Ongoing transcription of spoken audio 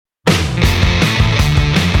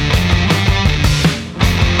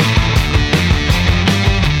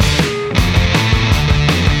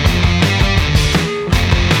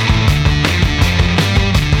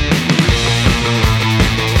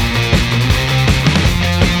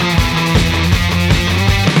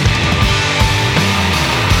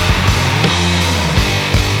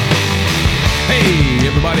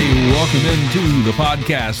welcome into the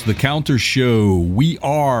podcast, The Counter Show. We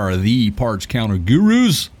are the Parts Counter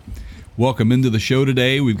Gurus. Welcome into the show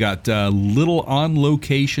today. We've got a little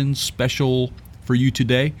on-location special for you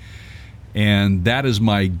today. And that is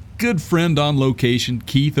my good friend on location,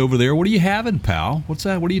 Keith, over there. What are you having, pal? What's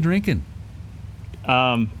that? What are you drinking?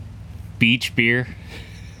 Beach beer.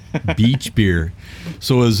 Beach beer.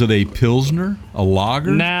 So is it a Pilsner, a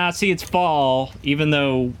lager? Nah, see, it's fall. Even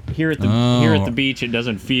though here at the beach, it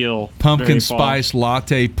doesn't feel pumpkin very spice fall.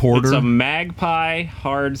 Latte porter. It's a Magpie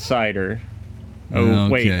hard cider. Oh,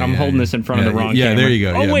 Okay, wait, I'm holding this in front of the wrong camera. Yeah, there you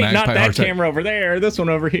go. Oh, yeah, wait, Magpie not that hard cider. camera over there. This one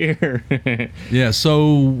over here. Yeah,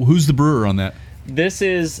 so who's the brewer on that? This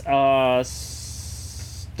is Starcut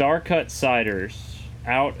Ciders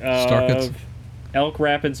out of Starcuts? Elk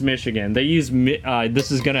Rapids, Michigan. They use,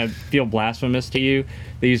 this is going to feel blasphemous to you,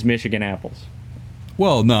 they use Michigan apples.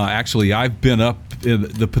 Well, no, actually, I've been up in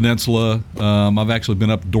the peninsula. I've actually been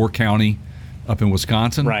up Door County up in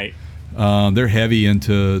Wisconsin. Right. They're heavy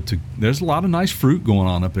into, there's a lot of nice fruit going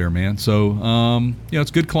on up there, man. So,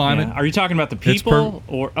 it's good climate. Yeah. Are you talking about the people?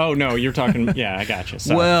 Or oh, no, you're talking, yeah, I got you.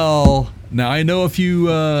 Sorry. Well, now I know if you,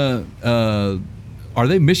 are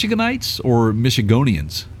they Michiganites or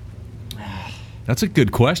Michigonians? That's a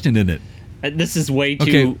good question, isn't it? This is way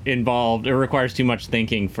too involved. It requires too much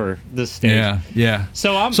thinking for this stage. Yeah.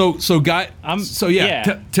 So I'm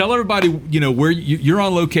tell everybody, where you're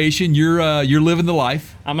on location. You're living the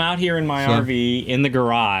life. I'm out here in my RV in the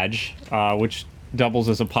garage, which doubles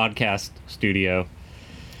as a podcast studio.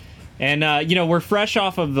 And we're fresh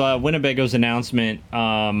off of Winnebago's announcement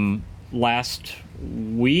last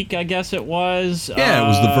week, I guess it was. Yeah, it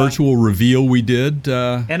was the virtual reveal we did.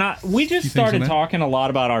 And we just started talking a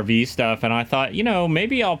lot about RV stuff, and I thought,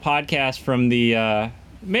 maybe I'll podcast from the.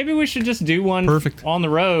 Maybe we should just do one on the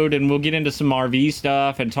road, and we'll get into some RV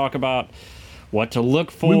stuff and talk about what to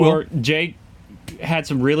look for. We will. Jake had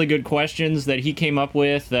some really good questions that he came up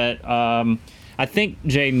with. That I think,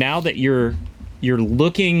 Jay, now that you're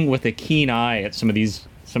looking with a keen eye at some of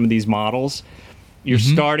these models, you're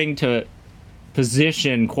starting to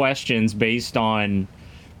position questions based on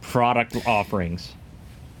product offerings.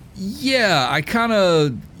 Yeah, I kind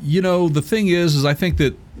of, the thing is I think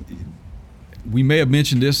that we may have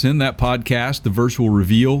mentioned this in that podcast, the virtual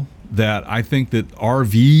reveal, that I think that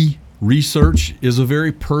RV research is a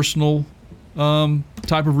very personal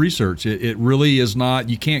type of research. It really is not,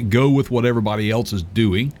 you can't go with what everybody else is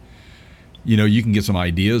doing. You can get some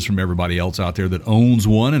ideas from everybody else out there that owns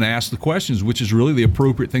one and ask the questions, which is really the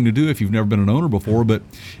appropriate thing to do if you've never been an owner before. But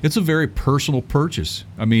it's a very personal purchase.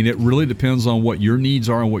 I mean, it really depends on what your needs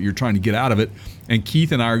are and what you're trying to get out of it. And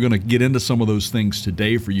Keith and I are going to get into some of those things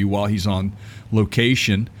today for you while he's on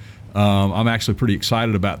location. I'm actually pretty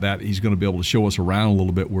excited about that. He's going to be able to show us around a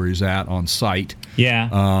little bit where he's at on site. Yeah.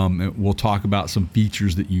 And we'll talk about some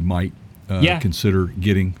features that you might consider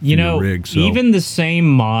getting for your rig. So even the same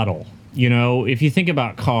model. If you think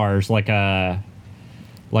about cars like a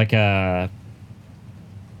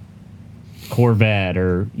Corvette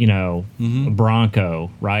or, a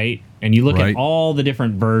Bronco, right? And you look at all the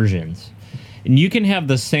different versions. And you can have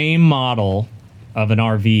the same model of an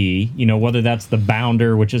RV, whether that's the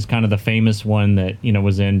Bounder, which is kind of the famous one that,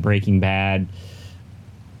 was in Breaking Bad,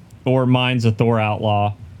 or mine's a Thor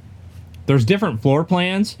Outlaw. There's different floor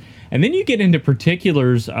plans. And then you get into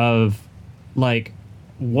particulars of, like,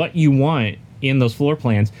 what you want in those floor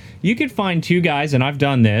plans. You could find two guys, and I've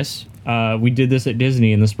done this. We did this at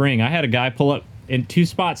Disney in the spring. I had a guy pull up in 2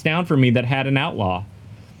 spots down from me that had an Outlaw,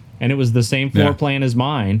 and it was the same floor plan as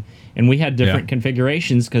mine, and we had different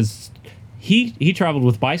configurations because he traveled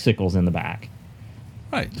with bicycles in the back.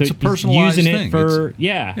 Right, so it's a personalized using thing. It for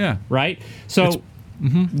right. So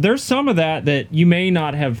there's some of that you may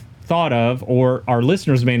not have thought of, or our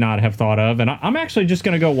listeners may not have thought of, and I'm actually just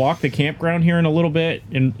going to go walk the campground here in a little bit,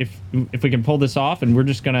 and if we can pull this off, and we're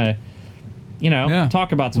just going to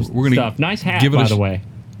talk about some stuff. Nice hat, by the way.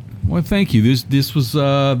 Well, thank you. This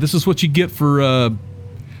is what you get for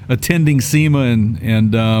attending SEMA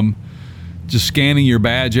and just scanning your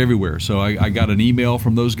badge everywhere. So I got an email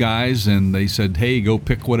from those guys, and they said, hey, go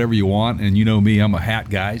pick whatever you want, and me, I'm a hat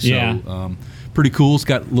guy, so pretty cool. It's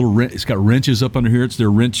got wrenches up under here. It's their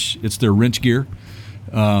wrench gear.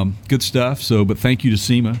 Good stuff. But thank you to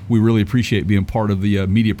SEMA. We really appreciate being part of the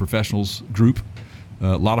Media Professionals group.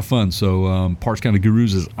 A lot of fun. So Parts Counter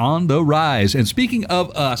Gurus is on the rise. And speaking of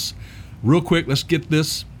us, real quick, let's get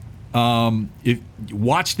this.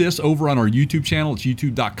 Watch this over on our YouTube channel. It's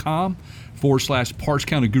youtube.com/Parts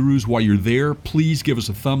Counter Gurus. While you're there, please give us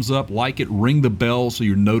a thumbs up, like it, ring the bell so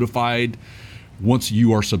you're notified once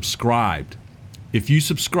you are subscribed. If you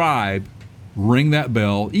subscribe, ring that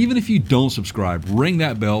bell. Even if you don't subscribe, ring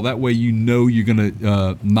that bell. That way you know you're going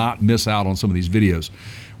to not miss out on some of these videos.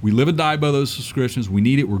 We live and die by those subscriptions. We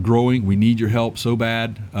need it. We're growing. We need your help so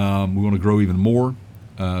bad. We want to grow even more.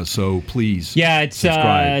 So please, it's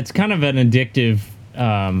subscribe. It's kind of an addictive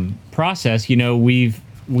process. You know, we've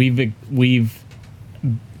been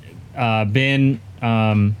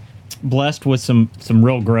blessed with some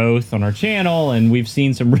real growth on our channel, and we've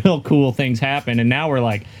seen some real cool things happen. And now we're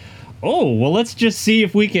like, oh, well, let's just see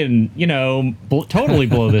if we can, totally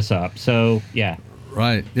blow this up. So yeah.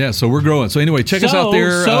 Right. Yeah. So we're growing. So anyway, check us out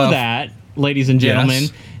there. That, ladies and gentlemen,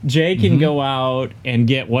 yes. Jay can go out and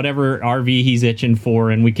get whatever RV he's itching for,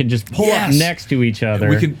 and we can just pull up next to each other.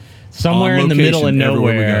 We can somewhere in the middle of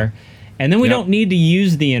nowhere. And then we Yep. don't need to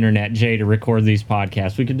use the internet, Jay, to record these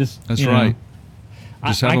podcasts. We can just That's right.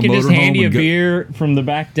 Just have I a can just hand motorhome you a and go- beer from the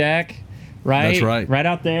back deck, right? That's right. Right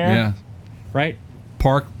out there. Yeah. Right.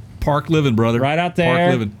 Park living, brother. Right out there.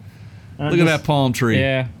 Park living. Look at that palm tree.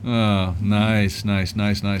 Yeah. Oh, nice.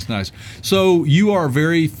 So you are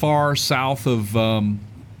very far south of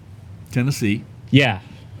Tennessee. Yeah.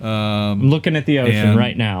 I'm looking at the ocean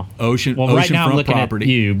right now. Well, right now I'm looking property. at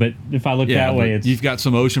you, but if I look that way, it's... You've got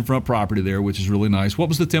some oceanfront property there, which is really nice. What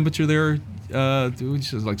was the temperature there?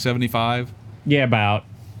 Like 75? Yeah, about.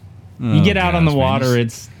 You get out on the water, man.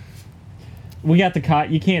 it's... We got the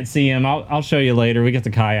you can't see them. I'll show you later. We got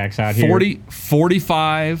the kayaks out here.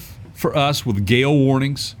 45 for us with gale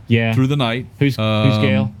warnings through the night. Who's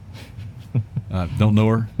Gale? Don't know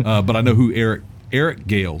her, but I know who Eric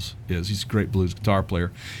Gales is. He's a great blues guitar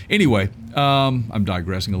player. Anyway, I'm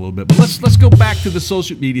digressing a little bit, but let's go back to the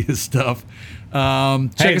social media stuff. Check us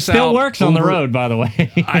out. It still works on the road, by the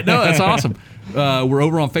way. I know, that's awesome. We're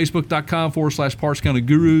over on Facebook.com/Parts County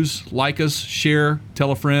Gurus. Like us, share,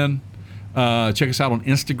 tell a friend. Check us out on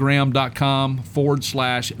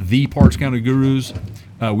Instagram.com/The Parts County Gurus.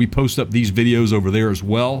 We post up these videos over there as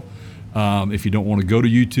well. If you don't want to go to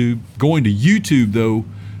YouTube. Going to YouTube, though,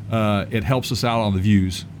 it helps us out on the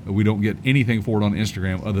views. We don't get anything for it on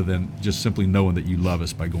Instagram other than just simply knowing that you love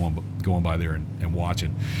us by going by there and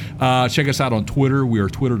watching. Check us out on Twitter. We are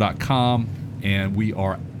twitter.com, and we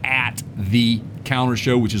are at The Counter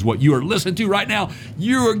Show, which is what you are listening to right now.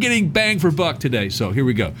 You are getting bang for buck today. So here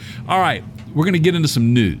we go. All right, we're going to get into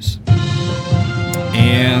some news.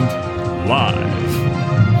 And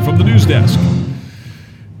live from the news desk.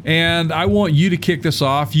 And I want you to kick this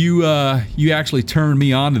off. You actually turned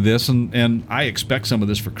me on to this, and I expect some of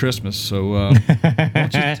this for Christmas. So why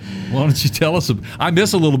don't you tell us? I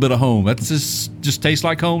miss a little bit of home. That just tastes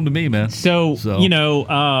like home to me, man. So.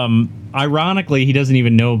 Ironically, he doesn't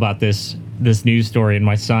even know about this news story. And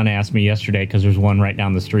my son asked me yesterday because there's one right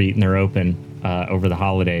down the street, and they're open over the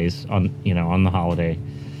holidays on the holiday.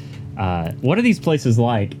 What are these places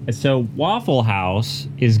like? So Waffle House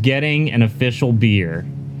is getting an official beer.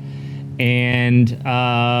 And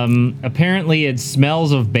apparently it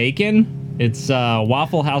smells of bacon. It's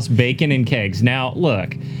Waffle House Bacon and Kegs. Now,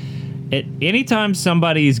 look, anytime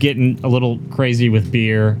somebody's getting a little crazy with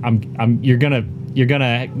beer, you're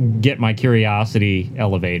gonna get my curiosity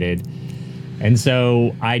elevated. And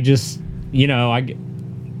so I just, you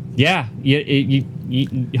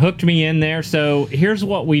hooked me in there. So here's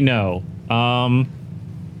what we know.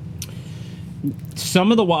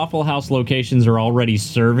 Some of the Waffle House locations are already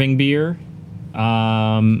serving beer.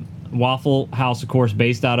 Waffle House, of course,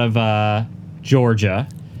 based out of Georgia,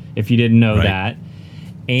 if you didn't know that.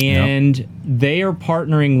 And they are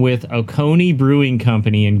partnering with Oconee Brewing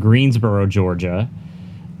Company in Greensboro, Georgia,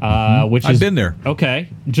 which I've been there. Okay,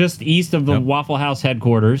 just east of the Waffle House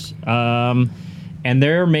headquarters. And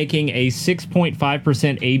they're making a 6.5%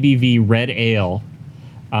 ABV red ale,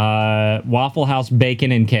 Waffle House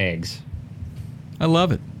Bacon and Kegs. I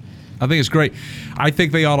love it. I think it's great. I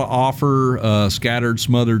think they ought to offer a scattered,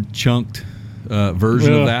 smothered, chunked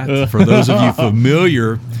version of that. For those of you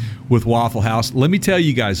familiar with Waffle House, let me tell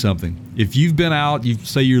you guys something. If you've been out, you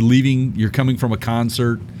say you're coming from a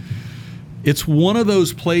concert, it's one of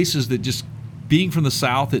those places that just, being from the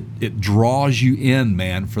South, it draws you in,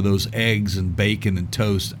 man, for those eggs and bacon and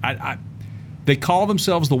toast. They call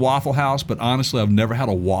themselves the Waffle House, but honestly, I've never had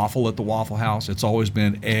a waffle at the Waffle House. It's always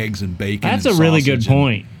been eggs and bacon. That's and a really good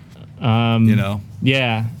point.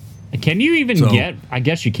 Yeah. Can you even get? I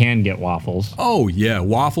guess you can get waffles. Oh yeah,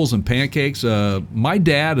 waffles and pancakes. My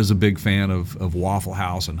dad is a big fan of Waffle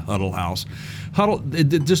House and Huddle House.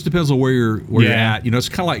 It just depends on where you're at. It's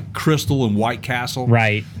kind of like Crystal and White Castle,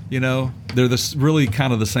 right? They're really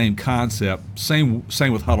kind of the same concept. Same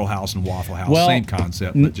with Huddle House and Waffle House. Well, same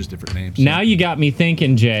concept, but just different names. Now you got me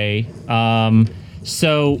thinking, Jay.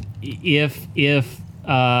 So if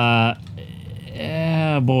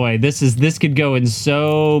boy, this could go in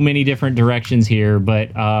so many different directions here, but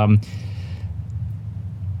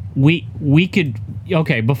we could,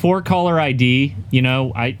 okay, before caller ID,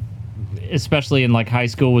 I, especially in like high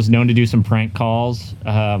school, was known to do some prank calls.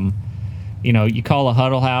 You call a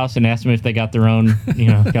Huddle House and ask them if they got their own,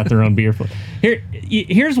 got their own beer.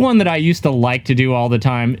 Here's one that I used to like to do all the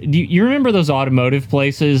time. Do you remember those automotive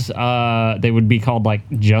places? They would be called like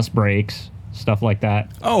Just Brakes, stuff like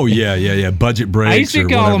that. Oh yeah. Budget Brakes. I used to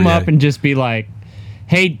call them up and just be like,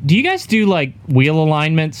 "Hey, do you guys do like wheel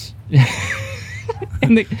alignments?"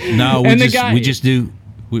 We just do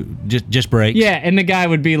just brakes. Yeah, and the guy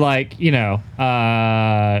would be like,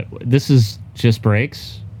 this is Just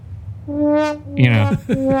Brakes.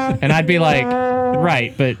 And I'd be like,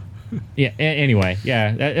 right, but yeah. Anyway,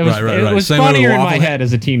 yeah, it was right. It was Same funnier in my head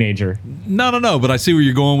as a teenager. No, but I see where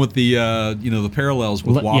you're going with the the parallels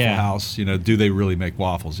with Waffle House. Do they really make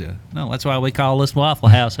waffles? Yeah. No, that's why we call this Waffle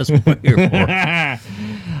House. That's what we're here for.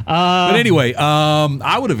 But anyway,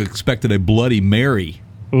 I would have expected a Bloody Mary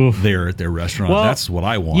there at their restaurant. Well, that's what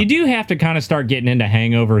I want. You do have to kind of start getting into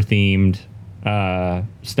hangover themed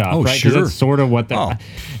stuff, right? Sure. Because that's sort of what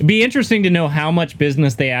it'd be interesting to know how much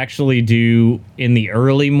business they actually do in the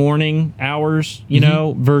early morning hours,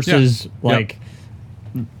 versus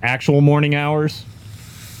actual morning hours.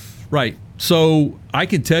 Right. So I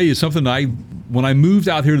can tell you something. When I moved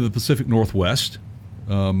out here to the Pacific Northwest,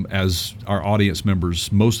 as our audience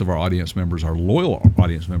members, most of our audience members, our loyal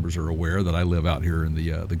audience members, are aware that I live out here in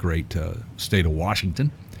the great state of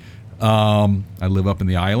Washington. I live up in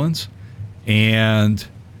the islands. And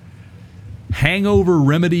hangover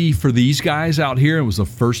remedy for these guys out here, it was the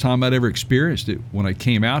first time I'd ever experienced it when I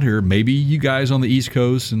came out here. Maybe you guys on the East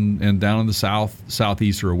Coast and down in the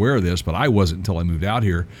Southeast are aware of this, but I wasn't until I moved out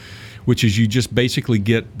here, which is you just basically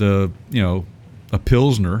get a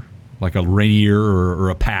Pilsner, like a Rainier or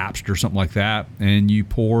a Pabst or something like that, and you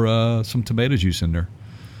pour some tomato juice in there,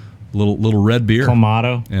 little red beer,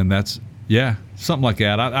 Clamato, and that's something like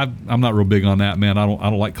that. I'm not real big on that, man. I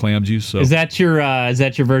don't like clam juice. So is that your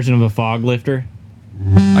version of a fog lifter?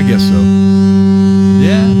 I guess so.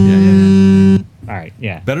 Yeah. All right,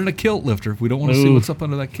 yeah. Better than a kilt lifter if we don't want to see what's up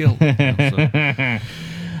under that kilt.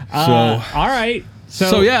 All right.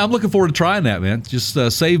 So yeah, I'm looking forward to trying that, man. Just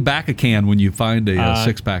save back a can when you find a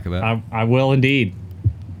 6-pack of that. I will indeed.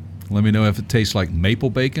 Let me know if it tastes like maple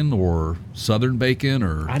bacon or southern bacon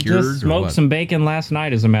or I cured. just smoked some bacon last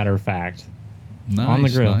night, as a matter of fact. Nice, on the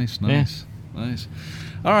grill. Nice.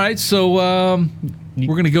 All right, so we're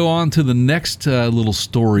going to go on to the next little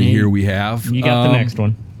story here we have. You got the next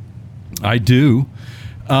one. I do.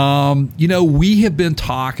 We have been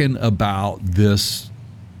talking about this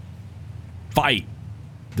fight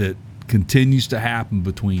that continues to happen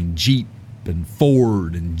between Jeep and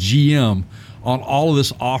Ford and GM on all of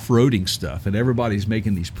this off-roading stuff, and everybody's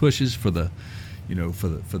making these pushes for the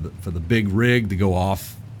big rig to go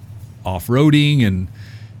off-roading, and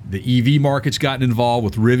the EV market's gotten involved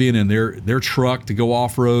with Rivian and their truck to go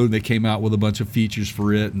off-road. They came out with a bunch of features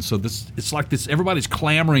for it, and so it's like this. Everybody's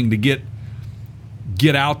clamoring to get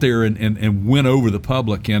out there and win over the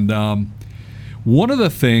public. And one of the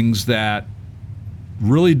things that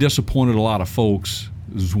really disappointed a lot of folks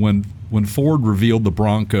is when Ford revealed the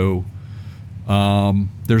Bronco.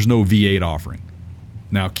 There's no V8 offering.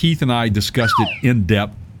 Now, Keith and I discussed it in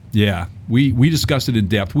depth. Yeah, we discussed it in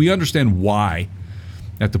depth. We understand why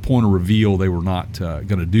at the point of reveal they were not going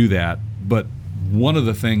to do that. But one of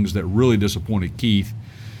the things that really disappointed Keith,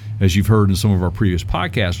 as you've heard in some of our previous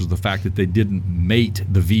podcasts, was the fact that they didn't mate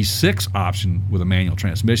the V6 option with a manual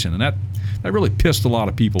transmission. And that really pissed a lot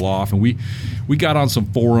of people off. And we got on some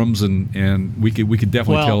forums and we could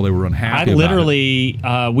definitely tell they were unhappy about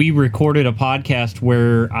it. We recorded a podcast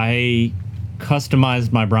where I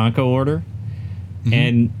customized my Bronco order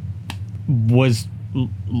and was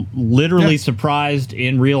literally surprised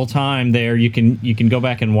in real time there. You can go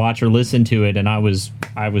back and watch or listen to it, and I was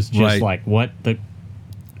just like, what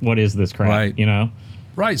is this crap? Right.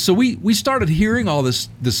 Right. So we started hearing all this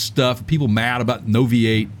stuff, people mad about no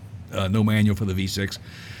V8, no manual for the V6.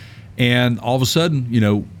 And all of a sudden,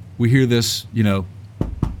 we hear this,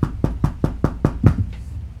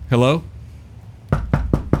 hello?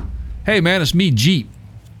 Hey, man, it's me, Jeep.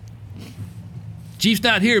 Jeep's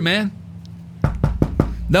not here, man.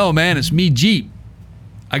 No, man, it's me, Jeep.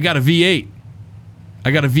 I got a V8.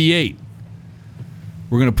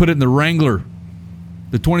 We're going to put it in the Wrangler,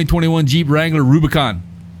 the 2021 Jeep Wrangler Rubicon.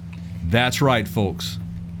 That's right, folks.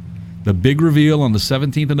 The big reveal on the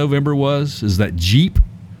 17th of November is that Jeep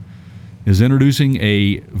is introducing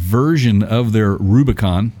a version of their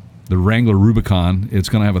Rubicon, the Wrangler Rubicon. It's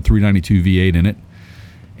going to have a 392 V8 in it.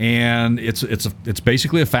 And it's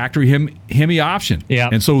basically a factory Hemi option. Yeah.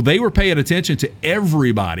 And so they were paying attention to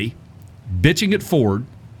everybody bitching at Ford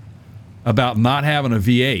about not having a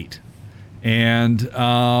V8. And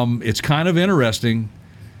it's kind of interesting.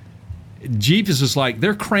 Jeep is just like,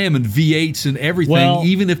 they're cramming V8s in everything,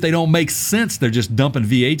 even if they don't make sense. They're just dumping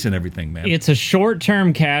V8s in everything, man. It's a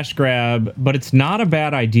short-term cash grab, but it's not a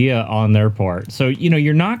bad idea on their part. So,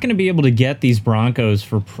 you're not going to be able to get these Broncos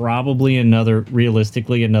for probably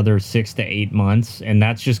realistically, another 6 to 8 months, and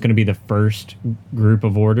that's just going to be the first group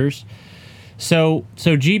of orders. So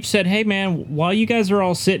Jeep said, hey, man, while you guys are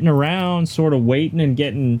all sitting around sort of waiting and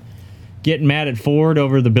getting mad at Ford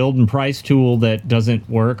over the build and price tool that doesn't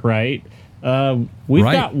work right, we've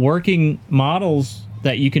got working models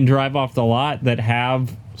that you can drive off the lot that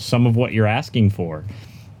have some of what you're asking for.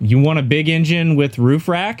 You want a big engine with roof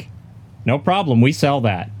rack? No problem. We sell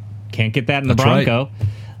that. Can't get that in the Bronco. Right.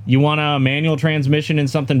 You want a manual transmission and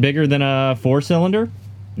something bigger than a 4-cylinder?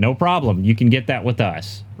 No problem. You can get that with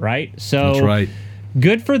us, right? So that's right.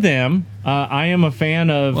 Good for them. I am a fan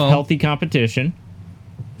of healthy competition.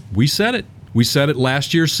 We said it. We said it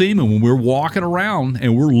last year, SEMA, when we're walking around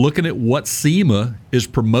and we're looking at what SEMA is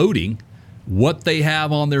promoting, what they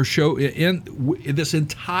have on their show. This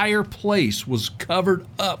entire place was covered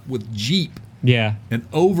up with Jeep. Yeah. And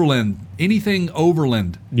Overland, anything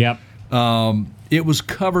Overland. Yep. It was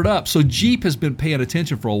covered up. So Jeep has been paying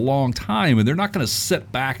attention for a long time, and they're not going to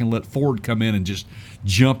sit back and let Ford come in and just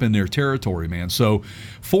jump in their territory, man. So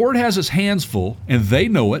Ford has its hands full, and they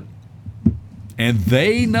know it. And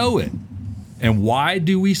they know it. And why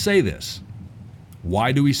do we say this?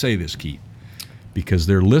 Why do we say this, Keith? Because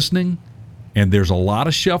they're listening, and there's a lot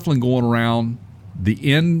of shuffling going around.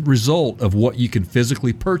 The end result of what you can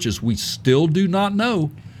physically purchase, we still do not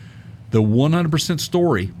know the 100%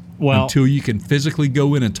 story until you can physically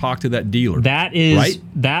go in and talk to that dealer.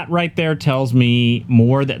 That right there tells me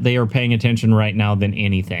more that they are paying attention right now than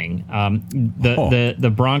anything.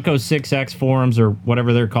 The Bronco 6X forums, or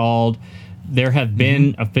whatever they're called, there have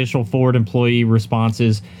been official Ford employee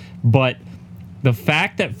responses, but the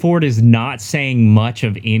fact that Ford is not saying much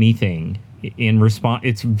of anything in response,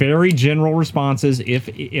 it's very general responses,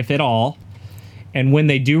 if at all. And when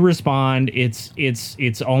they do respond,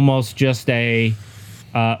 it's almost just a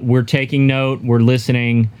we're taking note, we're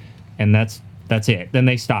listening, and that's it. Then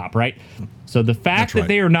they stop, right? So the fact that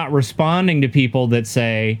they are not responding to people that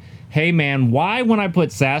say, hey, man, why when I put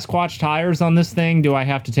Sasquatch tires on this thing do I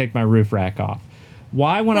have to take my roof rack off?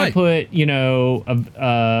 Why when I put,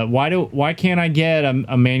 why can't I get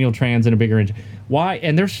a manual trans and a bigger engine? Why?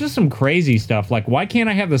 And there's just some crazy stuff. Like, why can't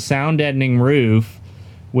I have the sound deadening roof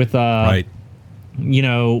with where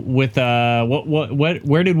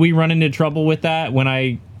did we run into trouble with that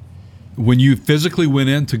when you physically went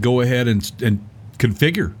in to go ahead and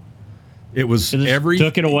configure? It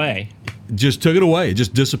took it away. Just took it away. It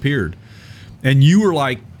just disappeared. And you were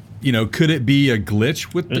like, could it be a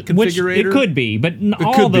glitch with the configurator? It could be, but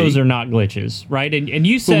all those are not glitches, right? And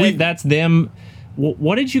you said that's them.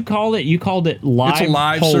 What did you call it? You called it live polling. It's a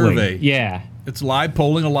live survey. Yeah. It's live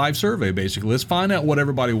polling, a live survey, basically. Let's find out what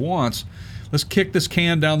everybody wants. Let's kick this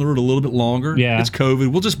can down the road a little bit longer. Yeah. It's COVID.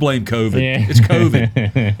 We'll just blame COVID. Yeah. It's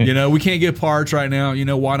COVID. We can't get parts right now.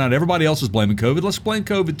 Why not? Everybody else is blaming COVID. Let's blame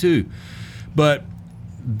COVID too. But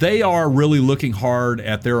they are really looking hard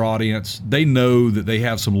at their audience. They know that they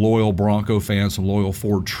have some loyal Bronco fans, some loyal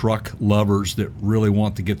Ford truck lovers that really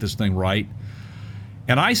want to get this thing right.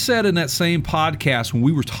 And I said in that same podcast, when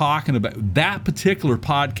we were talking about that particular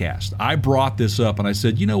podcast, I brought this up and I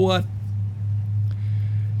said, you know what?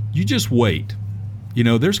 You just wait.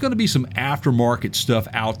 There's going to be some aftermarket stuff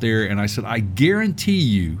out there. And I said, I guarantee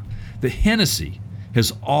you that Hennessy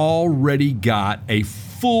has already got a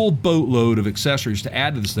full boatload of accessories to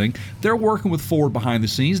add to this thing. They're working with Ford behind the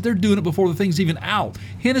scenes. They're doing it before the thing's even out.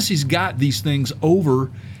 Hennessy's got these things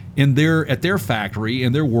over at their factory,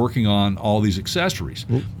 and they're working on all these accessories.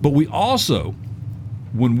 But we also,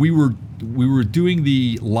 when we were doing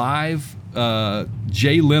the live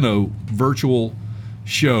Jay Leno virtual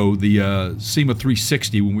show, the SEMA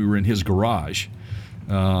 360, when we were in his garage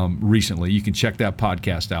recently. You can check that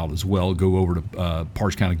podcast out as well. Go over to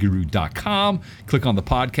partscounterguru.com, click on the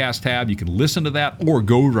podcast tab. You can listen to that, or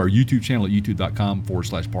go over to our YouTube channel at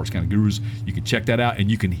youtube.com/partscountergurus. You can check that out,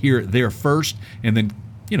 and you can hear it there first, and then,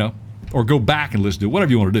 or go back and listen to it,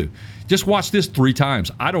 whatever you want to do. Just watch this 3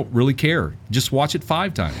 times. I don't really care. Just watch it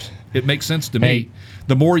 5 times. It makes sense to me.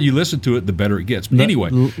 The more you listen to it, the better it gets. But anyway.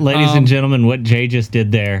 Ladies and gentlemen, what Jay just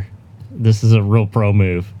did there, this is a real pro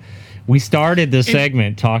move. We started the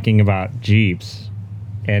segment talking about Jeeps,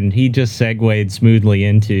 and he just segued smoothly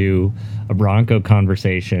into a Bronco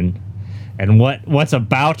conversation. And what's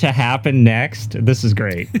about to happen next, this is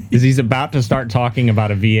great, is he's about to start talking about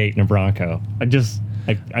a V8 and a Bronco.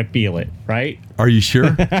 I feel it, right? Are you sure?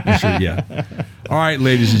 You're sure? Yeah. All right,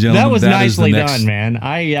 ladies and gentlemen. That was nicely done, man.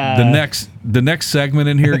 The next segment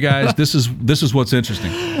in here, guys. This is what's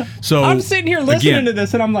interesting. So I'm sitting here listening to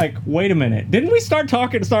this, and I'm like, wait a minute. Didn't we start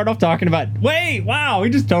off talking about? Wait, wow! He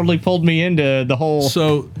just totally pulled me into the whole.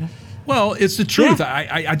 So, well, it's the truth.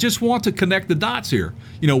 Yeah. I just want to connect the dots here.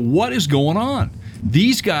 You know what is going on?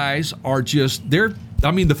 These guys are just the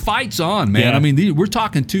fight's on, man. Yeah. I mean, we're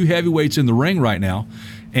talking two heavyweights in the ring right now,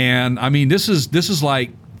 and I mean, this is like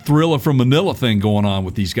Thriller from Manila thing going on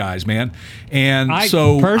with these guys, man. And I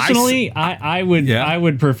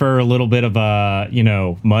would prefer a little bit of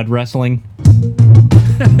mud wrestling.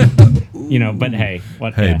 But hey,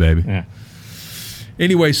 what? Hey, yeah, baby. Yeah.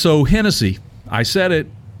 Anyway, so Hennessy, I said it.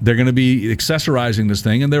 They're going to be accessorizing this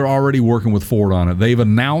thing, and they're already working with Ford on it. They've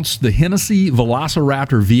announced the Hennessy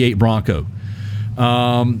Velociraptor V8 Bronco.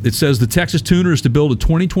 It says the Texas tuner is to build a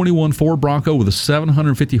 2021 Ford Bronco with a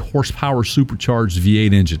 750 horsepower supercharged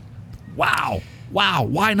V8 engine. Wow.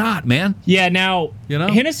 Why not, man? Yeah, now,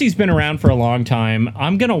 Hennessy's been around for a long time.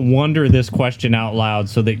 I'm going to wonder this question out loud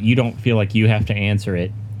so that you don't feel like you have to answer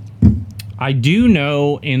it. I do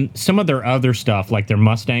know in some of their other stuff, like their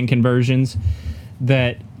Mustang conversions,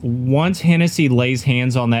 that once Hennessy lays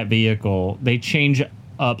hands on that vehicle, they change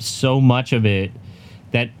up so much of it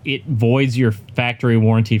that it voids your factory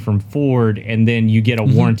warranty from Ford, and then you get a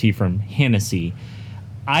warranty from Hennessy.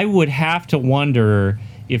 I would have to wonder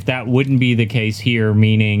if that wouldn't be the case here,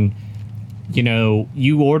 meaning,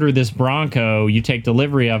 you order this Bronco, you take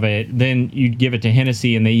delivery of it, then you give it to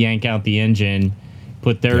Hennessy, and they yank out the engine,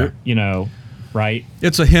 put their, right?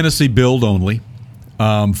 It's a Hennessy build only.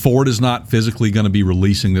 Ford is not physically going to be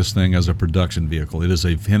releasing this thing as a production vehicle. It is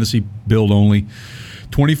a Hennessy build only.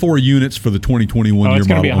 24 units for the 2021 year model. It's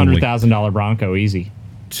going to be a $100,000 Bronco, easy.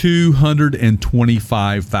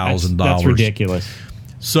 $225,000. That's ridiculous.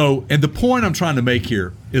 So, and the point I'm trying to make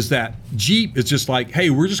here is that Jeep is just like, hey,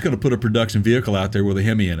 we're just going to put a production vehicle out there with a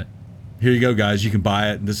Hemi in it. Here you go, guys. You can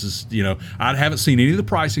buy it. And this is, I haven't seen any of the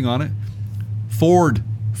pricing on it. Ford,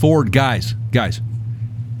 guys,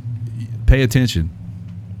 pay attention,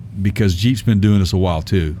 because Jeep's been doing this a while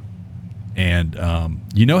too. And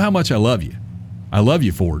you know how much I love you. I love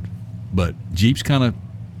you, Ford, but Jeep's kind of,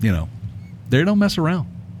 they don't mess around.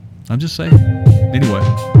 I'm just saying. Anyway.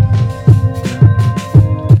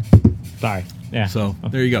 Sorry. Yeah. So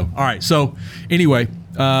there you go. All right. So anyway,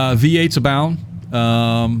 V8s abound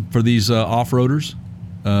for these off-roaders.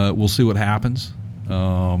 We'll see what happens.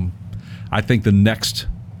 I think the next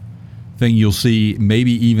thing you'll see,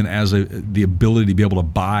 maybe even as the ability to be able to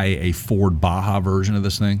buy a Ford Baja version of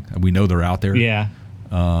this thing. We know they're out there. Yeah.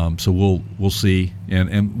 So we'll see,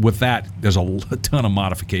 and with that, there's a ton of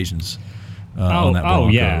modifications on that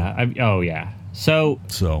Bronco. Yeah. So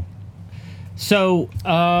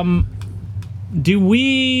where do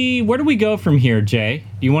we go from here, Jay?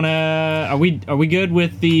 Do you want to? Are we good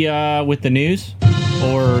with the news,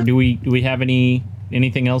 or do we have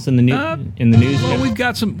anything else in the news? Well, we've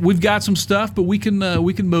got some stuff, but we can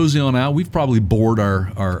mosey on out. We've probably bored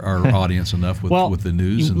our audience enough with the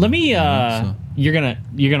news. Let me. You're gonna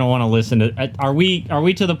want to listen to. Are we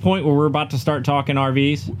to the point where we're about to start talking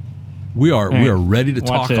RVs? We are. We are ready to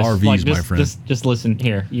talk RVs, my friend. Just listen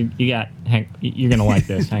here. You're gonna like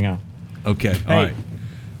this. Hang on. Okay. All right.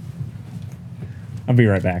 I'll be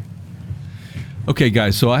right back. Okay,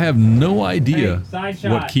 guys. So I have no idea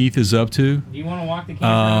what Keith is up to. Do you want to walk the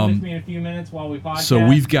camera with me in a few minutes while we podcast? So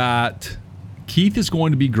we've got. Keith is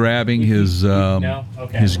going to be grabbing his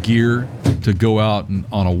gear to go out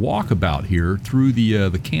on a walkabout here through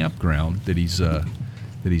the campground that he's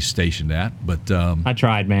stationed at. But I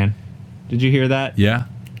tried, man. Did you hear that? Yeah.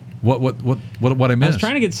 What I missed? I was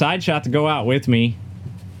trying to get Sideshot to go out with me.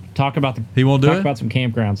 Talk about some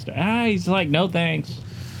campground stuff. He's like, no thanks.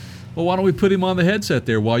 Well, why don't we put him on the headset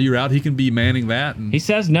there while you're out? He can be manning that. And, he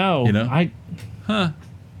says no.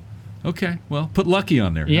 Okay, well, put Lucky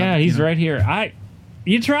on there. Yeah, he's right here.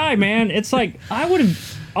 You try, man. It's like I would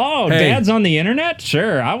have. Oh, hey. Dad's on the internet?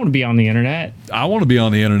 Sure, I want to be on the internet. I want to be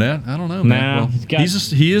on the internet. I don't know, man. Nah, well,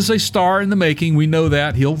 he is a star in the making. We know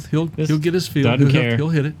that. He'll get his feel. Doesn't care. He'll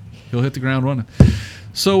hit it. He'll hit the ground running.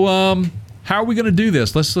 So, how are we going to do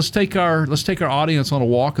this? Let's take our audience on a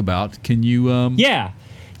walkabout. Can you? Can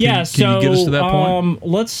you get us to that point?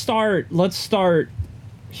 Let's start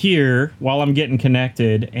here while I'm getting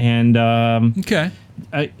connected. And okay.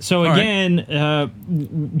 So again,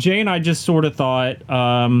 Jay and I just sort of thought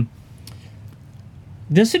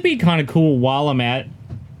this would be kind of cool while I'm at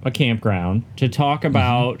a campground to talk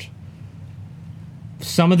about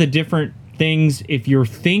some of the different things if you're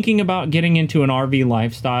thinking about getting into an RV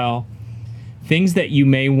lifestyle, things that you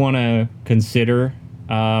may want to consider.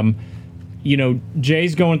 You know,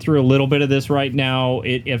 Jay's going through a little bit of this right now.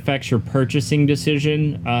 It affects your purchasing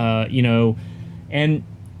decision, you know, and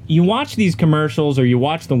you watch these commercials or you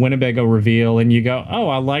watch the Winnebago reveal and you go, oh,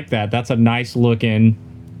 I like that. That's a nice looking,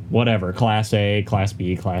 whatever, Class A, Class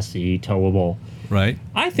B, Class C, towable. Right.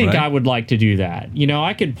 I think I would like to do that. You know,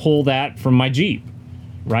 I could pull that from my Jeep,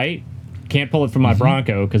 right? Can't pull it from my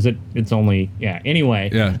Bronco because it's only, anyway.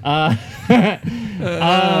 Yeah.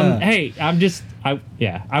 Hey,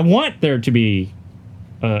 I want there to be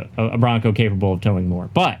a Bronco capable of towing more,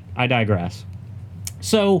 but I digress.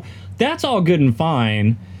 So that's all good and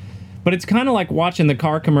fine, but it's kind of like watching the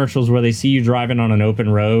car commercials where they see you driving on an open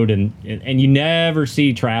road and you never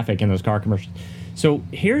see traffic in those car commercials. So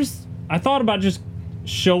I thought about just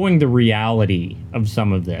showing the reality of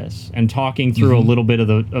some of this and talking through a little bit of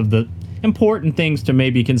the important things to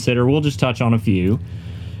maybe consider. We'll just touch on a few.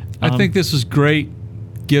 I think this is great.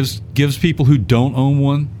 Gives people who don't own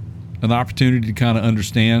one an opportunity to kind of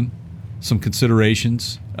understand some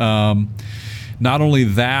considerations. Not only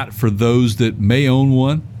that, for those that may own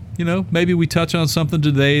one, you know, maybe we touch on something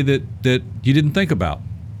today that you didn't think about,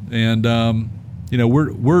 and you know,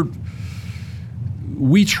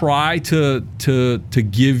 we try to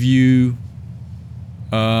give you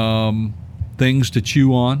things to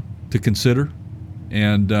chew on, to consider,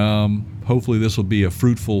 and hopefully this will be a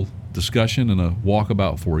fruitful discussion and a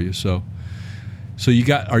walkabout for you. So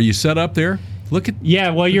are you set up there? Look at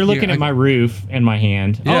well, you're looking at my roof and my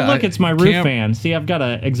hand. Yeah, look, it's my roof fan. See, I've got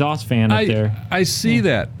an exhaust fan up there. I see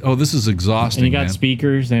that. Oh, this is exhausting. And you got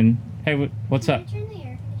speakers and hey, what's up? Turn the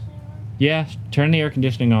air conditioning on. Yeah, turn the air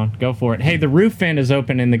conditioning on. Go for it. Hey, the roof fan is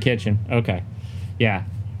open in the kitchen. Okay. Yeah.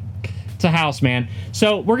 It's a house, man.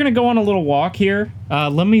 So we're going to go on a little walk here.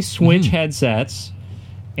 Let me switch headsets.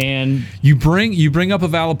 And you bring up a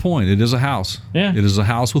valid point. It is a house. Yeah. It is a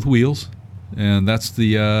house with wheels. And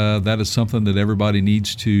that is something that everybody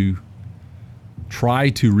needs to try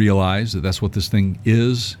to realize that's what this thing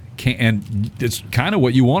is. And it's kind of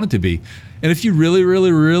what you want it to be. And if you really,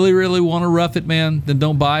 really, really, really want to rough it, man, then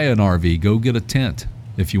don't buy an RV. Go get a tent.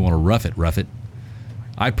 If you want to rough it.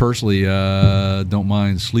 I personally don't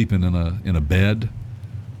mind sleeping in a bed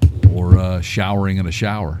or showering in a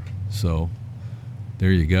shower. So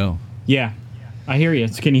there you go. Yeah, I hear you.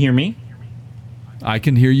 Can you hear me? I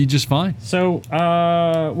can hear you just fine. So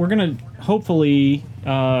we're going to hopefully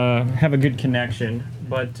have a good connection.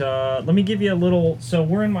 But let me give you a little... So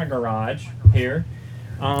we're in my garage here.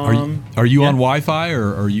 Are you on Wi-Fi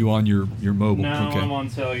or are you on your mobile? No, okay. I'm on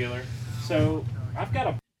cellular. So I've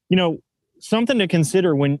got you know, something to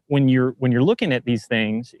consider when you're looking at these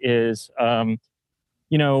things is,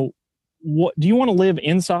 you know, what do you want to live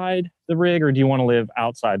inside the rig or do you want to live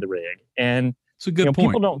outside the rig? And it's a good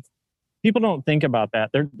point. People don't think about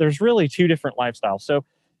that. There's really two different lifestyles. So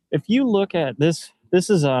if you look at this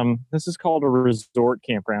is called a resort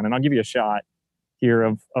campground, and I'll give you a shot here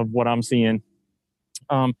of what I'm seeing.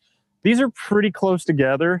 These are pretty close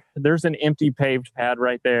together. There's an empty paved pad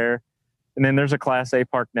right there, and then there's a Class A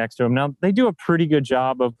park next to them. Now they do a pretty good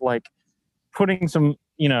job of like putting some,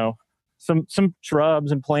 you know, some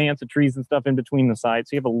shrubs and plants and trees and stuff in between the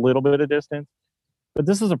sites, so you have a little bit of distance. But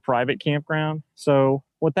this is a private campground, so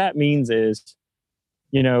what that means is,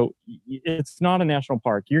 you know, it's not a national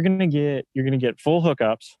park. You're gonna get full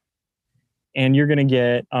hookups, and you're gonna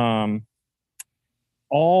get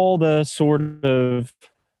all the sort of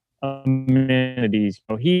amenities,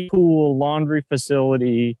 you know, heat, pool, laundry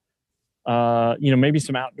facility, you know, maybe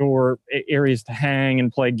some outdoor areas to hang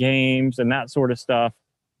and play games and that sort of stuff.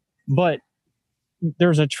 But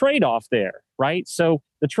there's a trade-off there, right? So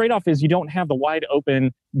the trade-off is you don't have the wide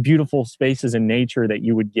open, beautiful spaces in nature that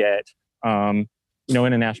you would get, you know,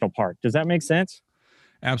 in a national park. Does that make sense?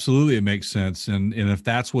 Absolutely, it makes sense. And if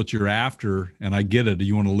that's what you're after, and I get it, do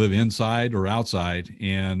you want to live inside or outside?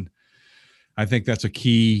 And I think that's a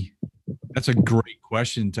great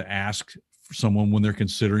question to ask for someone when they're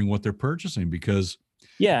considering what they're purchasing, because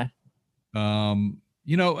you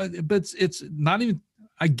know, but it's not even,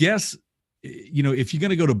 I guess, you know, if you're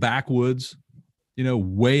going to go to backwoods, you know,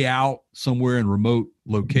 way out somewhere in remote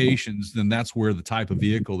locations, then that's where the type of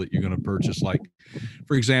vehicle that you're going to purchase. Like,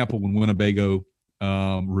 for example, when Winnebago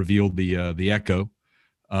revealed the Echo,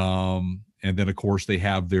 and then of course they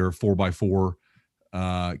have their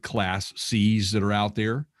 4x4 Class C's that are out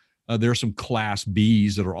there. There are some Class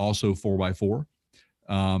B's that are also 4x4.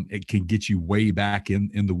 It can get you way back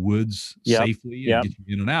in the woods safely and get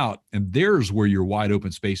you in and out. And there's where your wide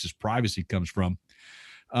open spaces privacy comes from.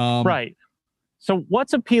 Right. So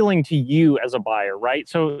what's appealing to you as a buyer, right?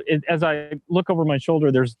 So as I look over my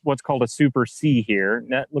shoulder, there's what's called a Super C here.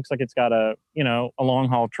 And that looks like it's got a long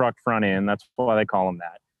haul truck front end. That's why they call them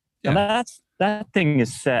that. Yeah. And that thing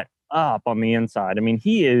is set up on the inside. I mean,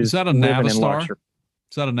 he is. Is that a Navistar?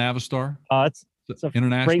 Is that a Navistar? It's a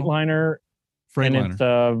international Freightliner. And it's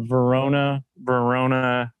Verona.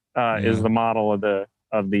 Verona is the model of the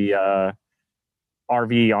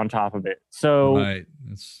RV on top of it. So right.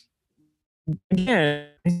 Again,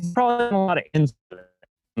 he's probably a lot of insight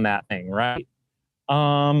on that thing, right?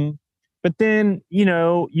 But then,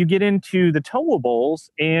 you get into the towables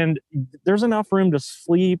and there's enough room to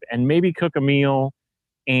sleep and maybe cook a meal.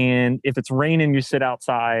 And if it's raining, you sit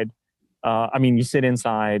outside. You sit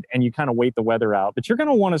inside and you kind of wait the weather out. But you're going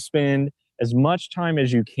to want to spend as much time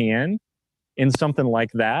as you can in something like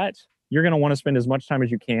that. You're going to want to spend as much time as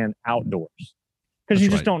you can outdoors because you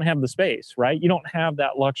just don't have the space, right? You don't have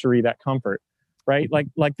that luxury, that comfort, right?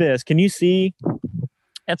 Like this. Can you see?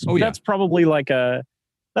 That's probably like a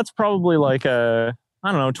I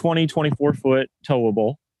don't know, 20, 24 foot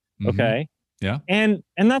towable. Mm-hmm. Okay. Yeah. And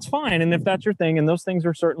that's fine. And if that's your thing, and those things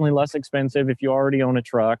are certainly less expensive if you already own a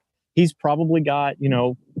truck. He's probably got,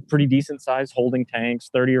 pretty decent sized holding tanks,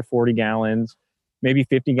 30 or 40 gallons, maybe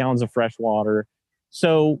 50 gallons of fresh water.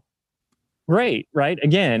 So great, right?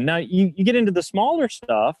 Again, now you get into the smaller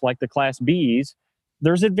stuff like the Class Bs,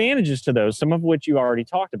 there's advantages to those, some of which you already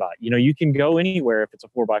talked about. You can go anywhere if it's a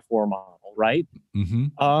 4x4 model, right?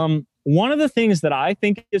 Mm-hmm. One of the things that I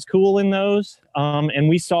think is cool in those, and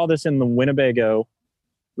we saw this in the Winnebago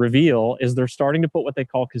reveal, is they're starting to put what they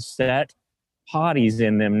call cassette potties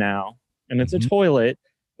in them now. And it's a toilet,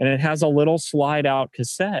 and it has a little slide out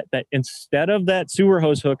cassette that instead of that sewer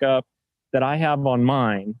hose hookup that I have on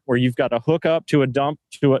mine, where you've got to hook up to a dump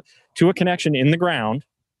to a connection in the ground,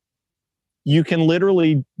 you can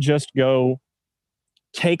literally just go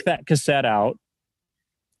take that cassette out,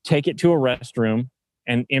 take it to a restroom,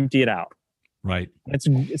 and empty it out. Right.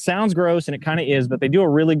 It sounds gross, and it kind of is, but they do a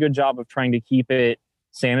really good job of trying to keep it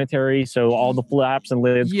sanitary, so all the flaps and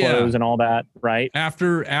lids close and all that, right?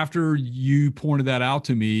 After you pointed that out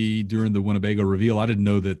to me during the Winnebago reveal, I didn't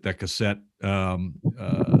know that cassette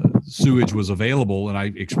sewage was available, and I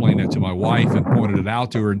explained that to my wife and pointed it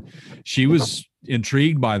out to her, and she was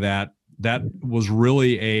intrigued by that. That was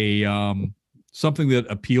really a something that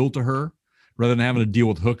appealed to her, rather than having to deal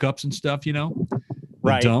with hookups and stuff.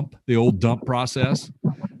 The old dump process.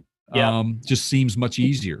 Just seems much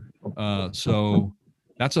easier. So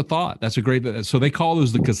that's a thought. That's a great. So they call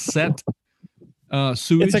those the cassette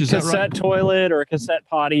sewage. It's a cassette toilet or a cassette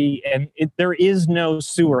potty, and there is no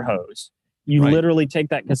sewer hose. You literally take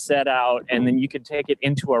that cassette out, and then you can take it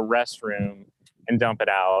into a restroom and dump it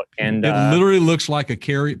out. And it literally looks like a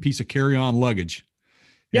piece of carry-on luggage.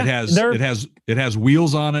 Yeah, it has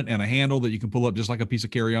wheels on it and a handle that you can pull up just like a piece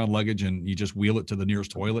of carry-on luggage, and you just wheel it to the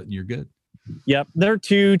nearest toilet and you're good. Yep. They're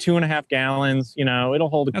 2.5 gallons. It'll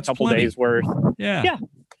hold a couple days worth. Yeah. Yeah.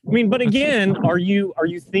 But again, are you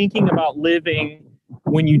thinking about living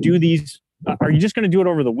when you do these? Are you just going to do it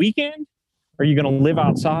over the weekend? Are you going to live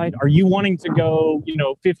outside? Are you wanting to go,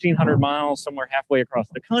 1,500 miles somewhere halfway across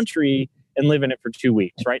the country and live in it for 2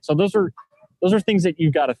 weeks, right? So those are things that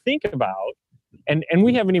you've got to think about. And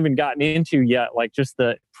we haven't even gotten into yet, like just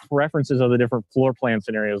the preferences of the different floor plan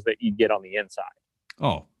scenarios that you get on the inside.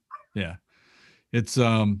 Oh, yeah. It's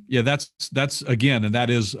that's again, and that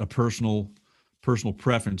is a personal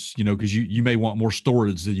preference, because you may want more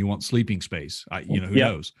storage than you want sleeping space. Who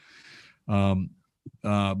knows?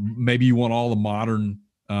 Maybe you want all the modern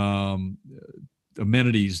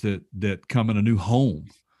amenities that come in a new home,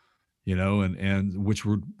 and which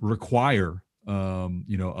would require a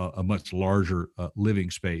much larger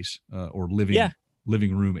living space or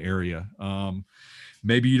living room area.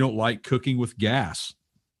 Maybe you don't like cooking with gas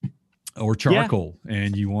or charcoal,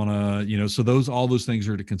 and you want to, so all those things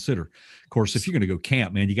are to consider. Of course, if you're going to go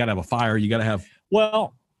camp, man, you got to have a fire. You got to have.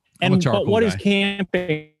 Well, but what is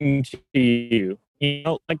camping to you?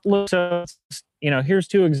 Look, so here's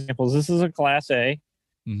two examples. This is a Class A.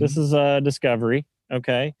 Mm-hmm. This is a Discovery.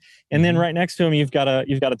 Okay. And then right next to him, you've got a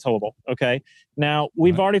towable. Okay. Now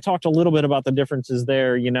we've already talked a little bit about the differences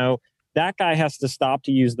there. That guy has to stop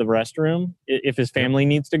to use the restroom if his family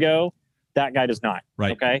needs to go. That guy does not.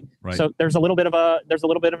 Right. Okay. Right. So there's a little bit of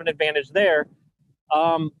an advantage there.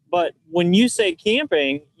 But when you say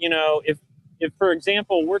camping, if for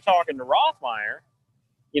example, we're talking to Rothmeyer,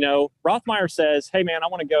 Rothmeyer says, hey man, I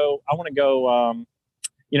want to go,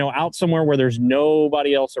 out somewhere where there's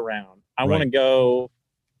nobody else around. I want to go,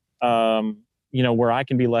 where I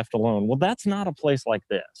can be left alone. Well, that's not a place like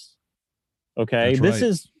this. Okay.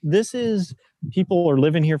 This is people are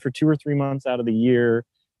living here for 2 or 3 months out of the year.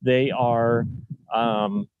 They are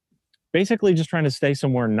basically just trying to stay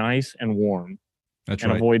somewhere nice and warm. That's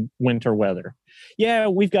and avoid winter weather. Yeah,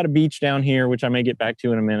 we've got a beach down here, which I may get back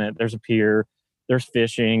to in a minute. There's a pier, there's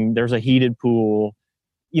fishing, there's a heated pool,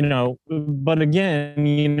 but again,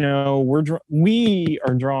 we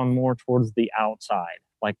are drawn more towards the outside.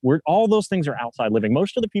 Like all those things are outside living.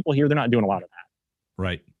 Most of the people here, they're not doing a lot of that.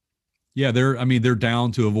 Right. Yeah, they're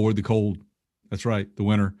down to avoid the cold. That's right, the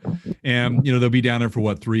winter. And they'll be down there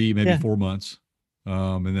for 3, maybe 4 months.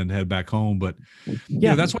 And then head back home. But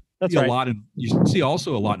that's what you see a lot. You see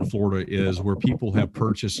also a lot in Florida is where people have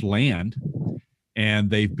purchased land and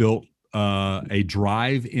they've built a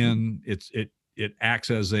drive-in. It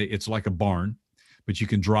acts as it's like a barn, but you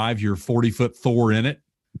can drive your 40-foot Thor in it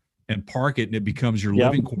and park it, and it becomes your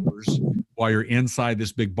living quarters while you're inside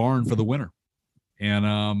this big barn for the winter.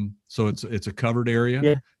 And so it's a covered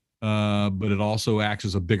area, but it also acts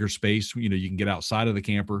as a bigger space. You can get outside of the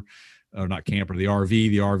camper. Or not camper, the RV.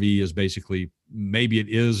 The RV is basically, maybe it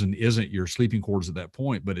is and isn't your sleeping quarters at that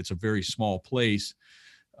point, but it's a very small place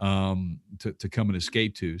to come and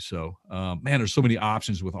escape to. So, man, there's so many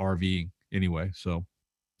options with RVing anyway. So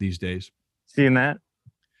these days. Seeing that?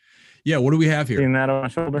 Yeah. What do we have here? Seeing that on my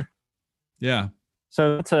shoulder? Yeah.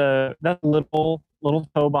 So that's a little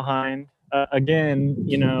tow behind. Again,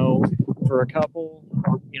 for a couple,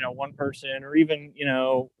 one person, or even,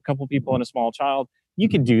 a couple people and a small child, you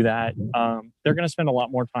can do that. They're going to spend a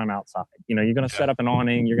lot more time outside. You're going to set up an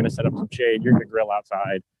awning. You're going to set up some shade. You're going to grill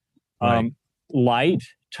outside. Light,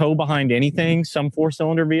 tow behind anything. Some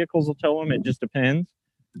 4-cylinder vehicles will tow them. It just depends.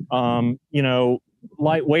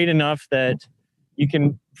 Lightweight enough that you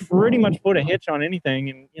can pretty much put a hitch on anything.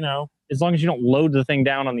 And, as long as you don't load the thing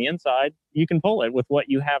down on the inside, you can pull it with what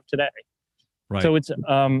you have today. Right. So it's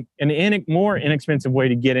more inexpensive way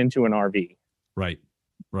to get into an RV. Right.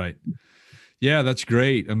 Yeah, that's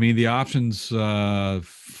great. I mean, the options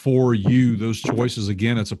for you, those choices,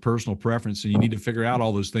 again, it's a personal preference, and you need to figure out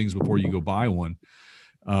all those things before you go buy one.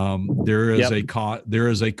 There is a cost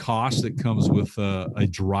that comes with a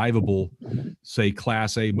drivable, say,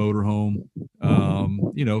 Class A motorhome.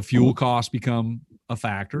 Fuel costs become a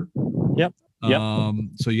factor. Yep.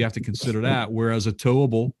 So you have to consider that. Whereas a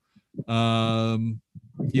towable,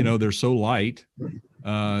 they're so light.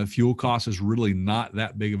 Fuel cost is really not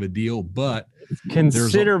that big of a deal, but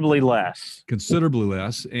considerably less.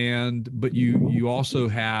 But you also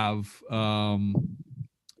have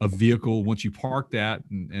a vehicle. Once you park that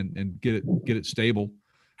and get it stable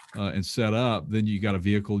and set up, then you got a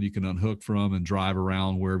vehicle you can unhook from and drive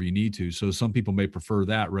around wherever you need to. So some people may prefer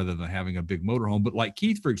that rather than having a big motorhome. But like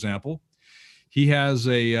Keith, for example, he has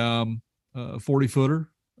a 40-footer.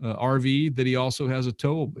 RV that he also has a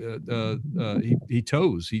tow. He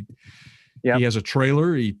tows. He has a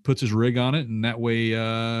trailer. He puts his rig on it, and that way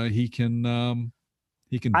he can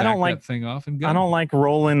back that thing off and go. I don't like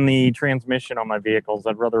rolling the transmission on my vehicles.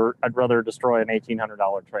 I'd rather destroy an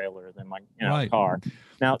 $1,800 trailer than a car.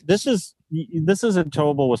 Now this is a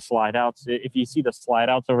towable with slide outs. If you see the slide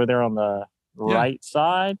outs over there on the right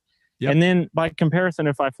side, and then by comparison,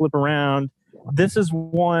 if I flip around. This is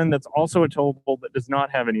one that's also a towable that does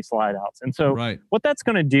not have any slide outs. And so what that's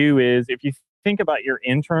going to do is, if you think about your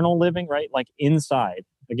internal living, right? Like inside,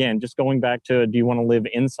 again, just going back to, do you want to live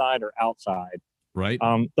inside or outside? Right.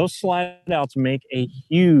 Those slide outs make a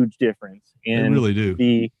huge difference in they really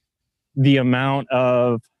do. The amount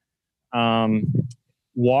of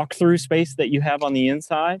walk-through space that you have on the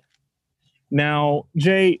inside. Now,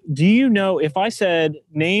 Jay, do you know, if I said,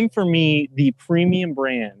 name for me the premium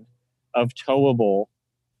brand of towable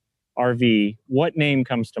RV, what name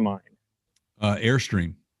comes to mind?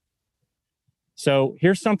 Airstream. So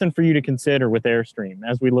here's something for you to consider with Airstream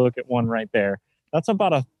as we look at one right there. That's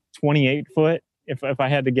about a 28-foot, if I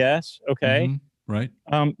had to guess. Okay. Mm-hmm. Right.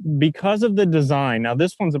 Because of the design. Now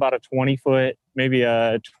this one's about a 20-foot, maybe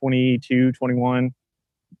a 22, 21.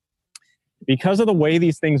 Because of the way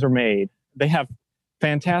these things are made, they have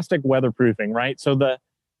fantastic weatherproofing, right? So the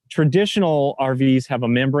traditional RVs have a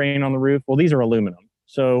membrane on the roof. Well, these are aluminum.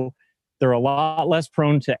 So they're a lot less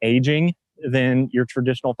prone to aging than your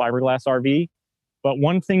traditional fiberglass RV. But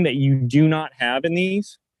one thing that you do not have in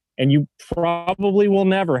these, and you probably will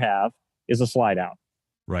never have, is a slide out.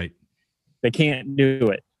 Right. They can't do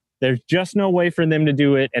it. There's just no way for them to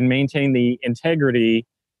do it and maintain the integrity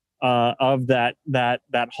of that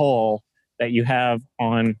hull that you have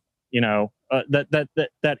on,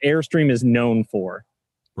 that Airstream is known for.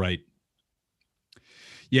 Right.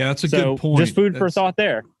 Yeah, that's a So good point. just food for thought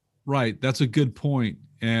there. Right. That's a good point.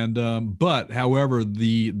 And but however,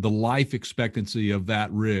 the life expectancy of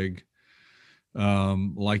that rig,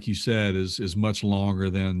 like you said, is much longer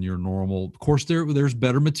than your normal. Of course, there's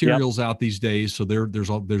better materials out these days, so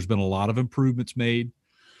there's been a lot of improvements made.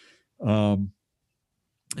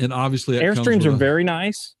 And obviously, Airstreams are very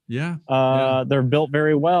nice. Yeah, they're built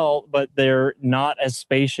very well, but they're not as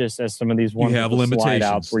spacious as some of these ones. You have with the limitations. slide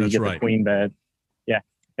outs where you get That's the right. queen bed. Yeah,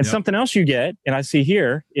 and something else you get, and I see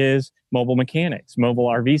here, is mobile mechanics, mobile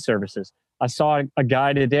RV services. I saw a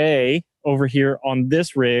guy today over here on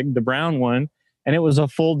this rig, the brown one, and it was a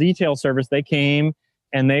full detail service. They came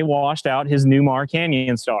and they washed out his Newmar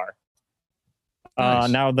Canyon Star. Nice.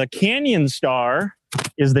 Now the Canyon Star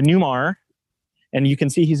is the Newmar, and you can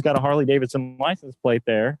see he's got a Harley Davidson license plate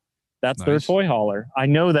there. That's their toy hauler. I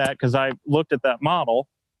know that because I looked at that model,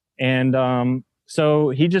 and so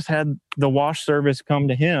he just had the wash service come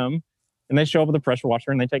to him, and they show up with a pressure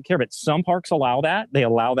washer and they take care of it. Some parks allow that. They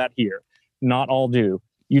allow that here. Not all do.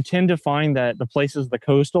 You tend to find that the places, the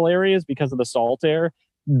coastal areas, because of the salt air,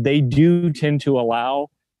 they do tend to allow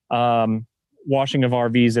washing of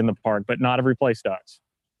RVs in the park, but not every place does.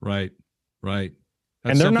 Right. That's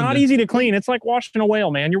and they're not easy to clean. It's like washing a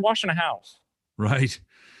whale, man. You're washing a house. Right.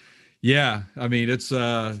 Yeah. I mean, it's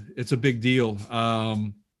a big deal.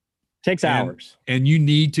 Takes hours. And you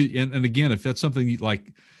need to, and again, if that's something you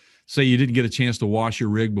like, say you didn't get a chance to wash your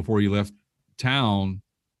rig before you left town,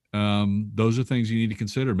 those are things you need to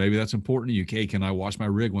consider. Maybe that's important to you. Okay, can I wash my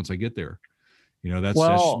rig once I get there? You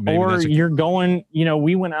know, you're going,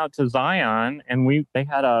 we went out to Zion and they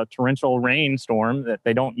had a torrential rainstorm that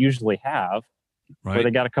they don't usually have, where they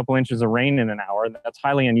got a couple inches of rain in an hour. That's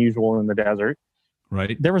highly unusual in the desert.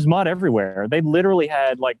 Right. There was mud everywhere. They literally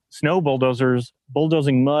had like snow bulldozers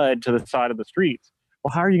bulldozing mud to the side of the streets.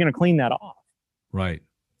 Well, how are you going to clean that off? Right.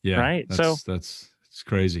 Yeah. Right. That's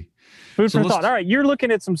crazy. Food for thought. All right, you're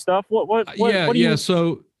looking at some stuff. What do you?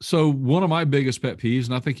 So one of my biggest pet peeves,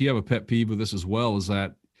 and I think you have a pet peeve with this as well, is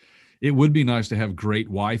that it would be nice to have great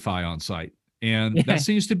Wi-Fi on site, and that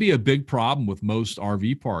seems to be a big problem with most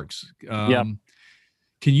RV parks. Can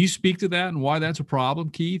you speak to that and why that's a problem,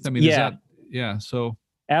 Keith? I mean, So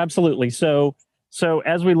absolutely. So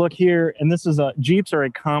as we look here, and this is Jeeps are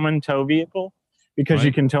a common tow vehicle because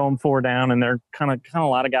you can tow them 4 down, and they're kind of a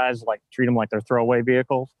lot of guys like treat them like they're throwaway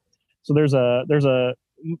vehicles. So there's a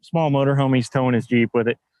small motorhome he's towing his Jeep with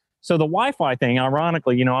it. So the Wi-Fi thing,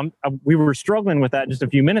 ironically, we were struggling with that just a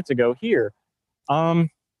few minutes ago here. As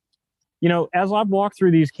I've walked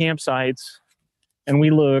through these campsites and we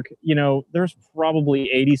look, there's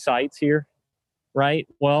probably 80 sites here, right?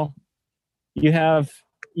 Well, you have,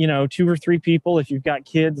 2 or 3 people. If you've got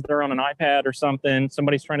kids, they're on an iPad or something,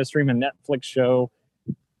 somebody's trying to stream a Netflix show.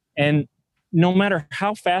 And no matter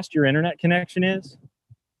how fast your internet connection is,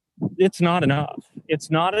 it's not enough.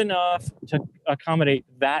 It's not enough to accommodate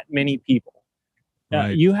that many people.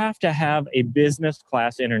 Right. You have to have a business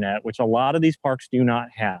class internet, which a lot of these parks do not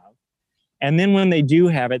have. And then when they do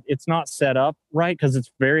have it, it's not set up right because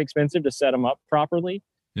it's very expensive to set them up properly.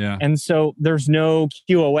 Yeah. And so there's no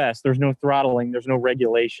QoS, there's no throttling, there's no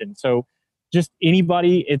regulation. So just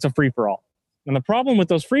anybody, it's a free-for-all. And the problem with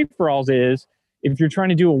those free-for-alls is if you're trying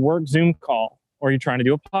to do a work Zoom call, or you're trying to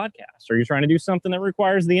do a podcast, or you're trying to do something that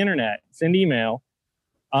requires the internet, send email.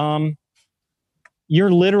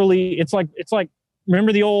 You're literally, it's like,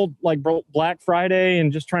 remember the old like Black Friday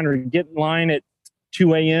and just trying to get in line at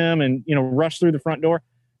 2 a.m. and, rush through the front door.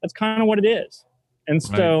 That's kind of what it is. And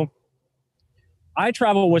so I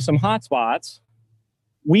travel with some hotspots.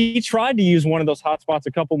 We tried to use one of those hotspots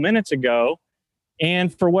a couple minutes ago,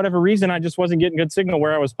 and for whatever reason, I just wasn't getting good signal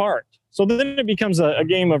where I was parked. So then it becomes a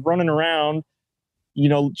game of running around,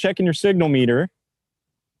 checking your signal meter,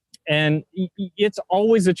 and it's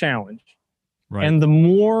always a challenge. Right. And the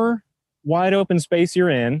more wide open space you're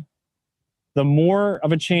in, the more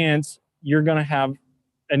of a chance you're going to have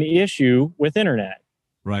an issue with internet.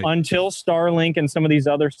 Right. Until Starlink and some of these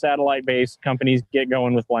other satellite-based companies get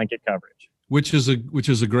going with blanket coverage. Which is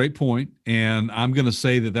a great point, and I'm going to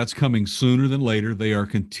say that that's coming sooner than later. They are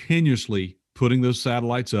continuously putting those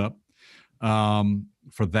satellites up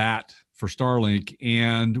for Starlink,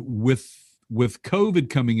 and with COVID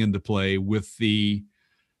coming into play, with the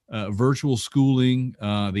virtual schooling,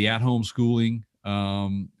 the at-home schooling,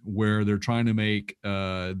 where they're trying to make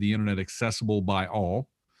the internet accessible by all,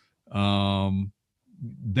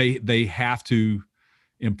 they have to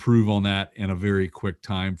improve on that in a very quick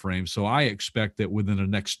time frame. So I expect that within the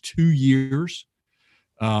next 2 years,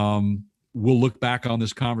 we'll look back on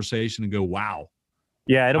this conversation and go, wow.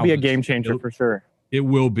 Yeah, it'll be a game changer for sure. It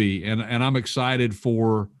will be, and I'm excited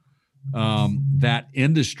for that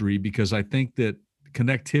industry, because I think that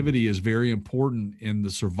connectivity is very important in the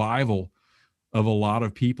survival of a lot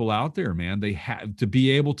of people out there, man. They have to be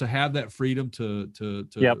able to have that freedom to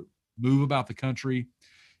Yep. move about the country.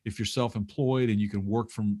 If you're self-employed and you can work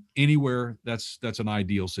from anywhere, that's an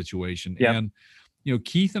ideal situation. Yep. And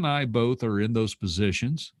Keith and I both are in those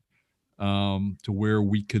positions to where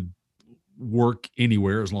we could work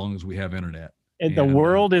anywhere as long as we have internet. The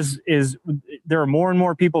world is there are more and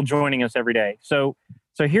more people joining us every day. So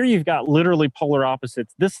here you've got literally polar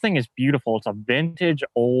opposites. This thing is beautiful. It's a vintage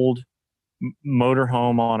old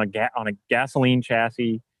motorhome on a gasoline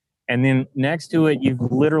chassis, and then next to it you've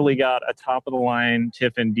literally got a top of the line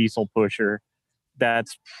Tiffin diesel pusher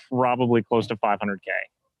that's probably close to 500K.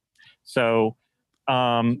 So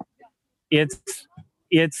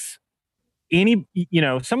it's any,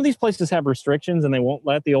 some of these places have restrictions and they won't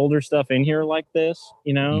let the older stuff in here like this,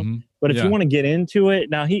 but if you want to get into it,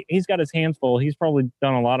 now he's got his hands full. He's probably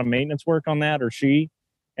done a lot of maintenance work on that, or she,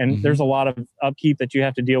 and there's a lot of upkeep that you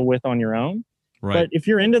have to deal with on your own. Right. But if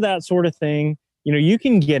you're into that sort of thing, you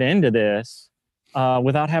can get into this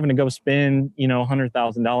without having to go spend,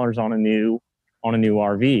 $100,000 on a new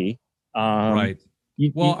RV. Right.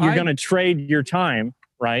 You're going to trade your time,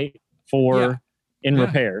 right, for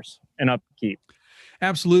repairs and upkeep.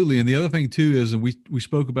 Absolutely. And the other thing too is, and we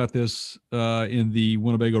spoke about this in the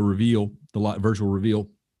Winnebago reveal, the virtual reveal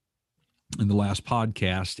in the last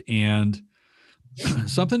podcast, and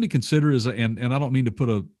something to consider is, and I don't mean to put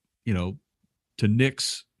to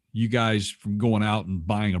nix you guys from going out and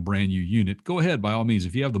buying a brand new unit. Go ahead, by all means.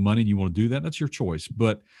 If you have the money and you want to do that, that's your choice.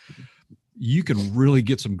 But you can really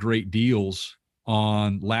get some great deals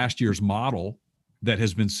on last year's model that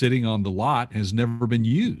has been sitting on the lot, has never been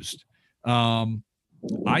used.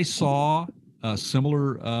 I saw a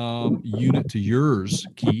similar unit to yours,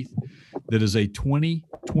 Keith, that is a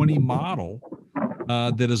 2020 model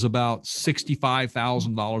that is about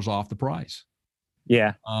 $65,000 off the price.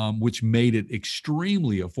 Yeah. Which made it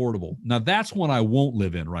extremely affordable. Now, that's one I won't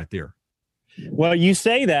live in right there. Well, you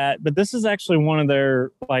say that, but this is actually one of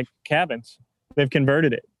their cabins. They've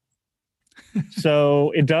converted it.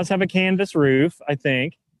 So it does have a canvas roof, I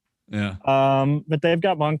think. Yeah. But they've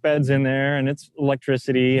got bunk beds in there, and it's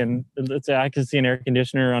electricity, and I can see an air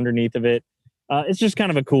conditioner underneath of it. It's just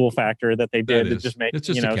kind of a cool factor that they did to just make it's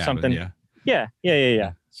just a cabin, something. Yeah.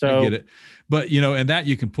 So I get it. But and that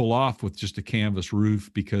you can pull off with just a canvas roof,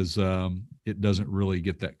 because it doesn't really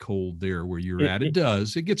get that cold there where you're at. It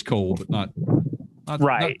does. It gets cold, but not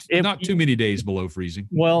right. Not too many days below freezing.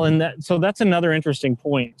 Well, and that's another interesting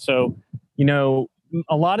point. So,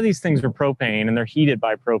 a lot of these things are propane and they're heated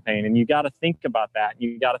by propane, and you got to think about that.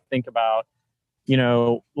 You got to think about,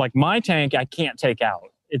 like my tank, I can't take out.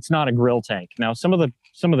 It's not a grill tank. Now, some of the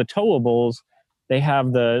towables, they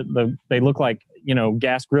have they look like,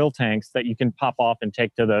 gas grill tanks that you can pop off and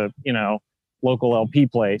take to the, local LP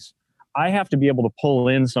place. I have to be able to pull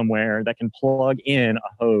in somewhere that can plug in a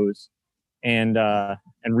hose and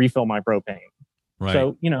refill my propane. Right.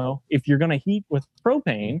 So, if you're going to heat with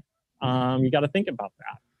propane, you got to think about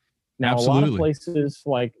that. Now, Absolutely. A lot of places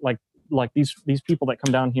like these people that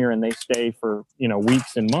come down here and they stay for,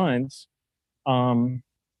 weeks and months,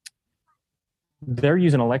 they're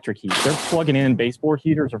using electric heat. They're plugging in baseboard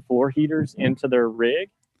heaters or floor heaters into their rig,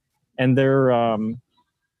 and they're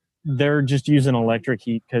just using electric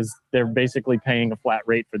heat because they're basically paying a flat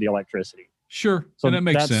rate for the electricity. Sure. So and that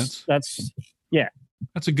makes sense. That's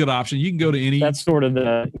a good option. You can go to any that's sort of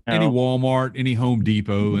any Walmart, any Home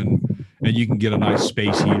Depot, and you can get a nice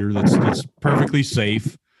space heater that's perfectly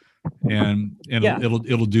safe, and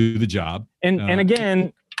it'll do the job. And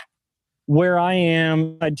again, where I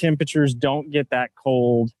am, my temperatures don't get that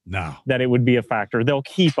cold. No. That it would be a factor. They'll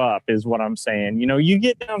keep up, is what I'm saying. You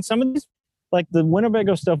get down some of these, like the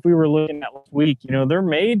Winnebago stuff we were looking at last week. They're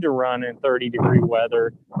made to run in 30-degree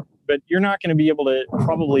weather, but you're not going to be able to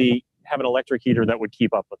probably have an electric heater that would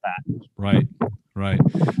keep up with that. Right.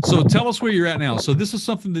 So tell us where you're at now. So this is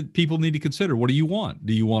something that people need to consider. What do you want?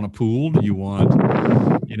 Do you want a pool? Do you want,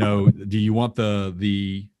 do you want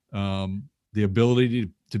the ability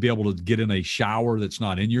to be able to get in a shower that's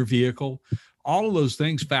not in your vehicle? All of those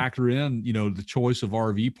things factor in, the choice of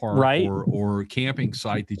RV park, right, or camping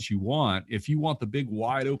site that you want. If you want the big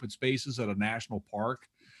wide open spaces at a national park,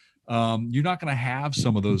 you're not going to have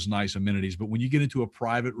some of those nice amenities. But when you get into a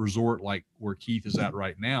private resort like where Keith is at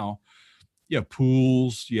right now, you have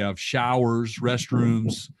pools, you have showers,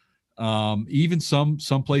 restrooms. Even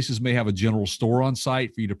some places may have a general store on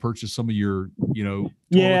site for you to purchase some of your,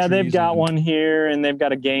 Yeah, they've got one here, and they've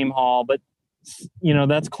got a game hall. But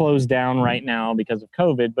that's closed down right now because of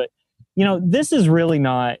COVID. But, this is really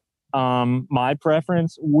not my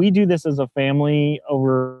preference. We do this as a family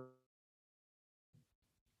over.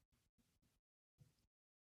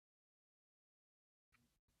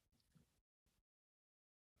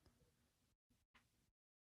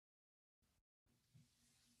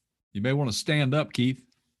 You may want to stand up, Keith.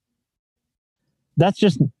 That's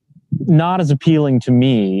just not as appealing to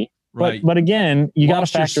me. Right. But again, you got to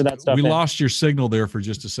factor that stuff in. We lost your signal there for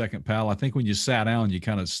just a second, pal. I think when you sat down, you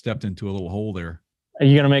kind of stepped into a little hole there. Are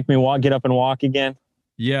you going to make me get up and walk again?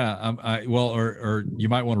 Yeah. Or you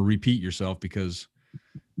might want to repeat yourself because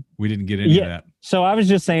we didn't get any of that. So I was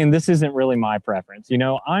just saying this isn't really my preference.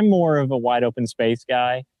 I'm more of a wide open space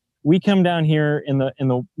guy. We come down here in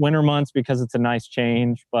the winter months because it's a nice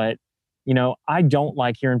change, but I don't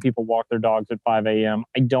like hearing people walk their dogs at 5 a.m.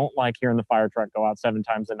 I don't like hearing the fire truck go out 7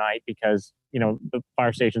 times a night because, the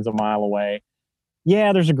fire station's a mile away.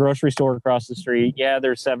 Yeah, there's a grocery store across the street. Yeah,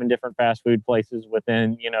 there's 7 different fast food places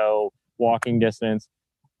within, walking distance.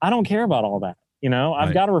 I don't care about all that.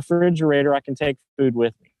 I've got a refrigerator. I can take food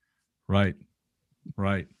with me. Right.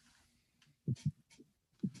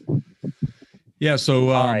 Yeah. So,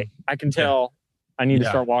 all right. I can tell I need to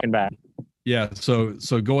start walking back. Yeah. So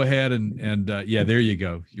go ahead and there you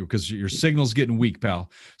go. Because your signal's getting weak, pal.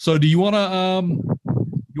 So do you want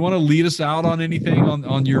to lead us out on anything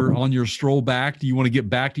on your stroll back? Do you want to get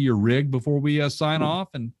back to your rig before we sign off?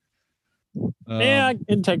 And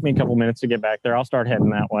it'd take me a couple minutes to get back there. I'll start heading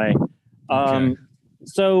that way. Okay.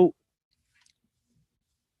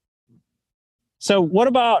 So what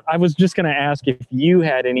about, I was just going to ask if you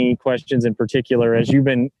had any questions in particular as you've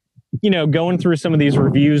been, going through some of these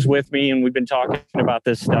reviews with me and we've been talking about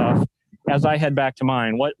this stuff as I head back to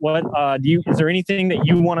mine. Is there anything that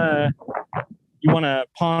you want to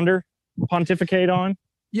pontificate on?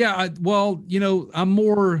 Yeah. I'm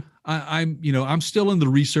still in the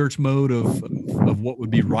research mode of what would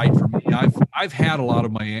be right for me. I've had a lot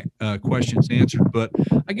of my questions answered, but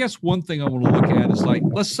I guess one thing I want to look at is like,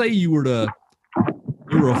 let's say you were a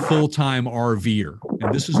full-time RVer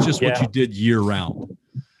and this is just what you did year round.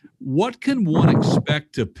 What can one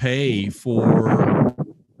expect to pay for,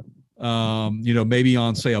 maybe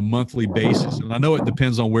on say a monthly basis? And I know it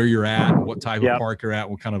depends on where you're at, what type of park you're at,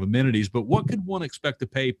 what kind of amenities, but what could one expect to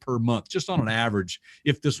pay per month, just on an average,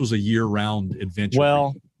 if this was a year-round adventure?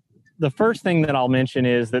 Well, the first thing that I'll mention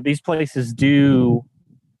is that these places do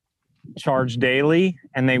charge daily,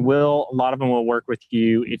 and a lot of them will work with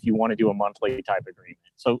you if you want to do a monthly type agreement.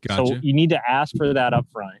 So you need to ask for that up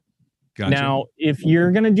front. Gotcha. Now, if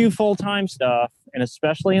you're going to do full-time stuff, and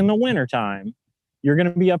especially in the wintertime, you're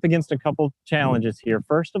going to be up against a couple challenges here.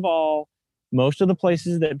 First of all, most of the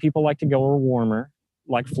places that people like to go are warmer,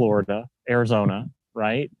 like Florida, Arizona,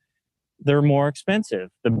 right? They're more expensive.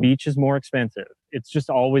 The beach is more expensive. It's just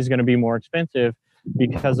always going to be more expensive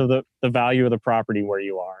because of the value of the property where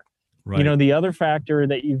you are. Right. The other factor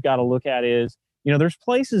that you've got to look at is, there's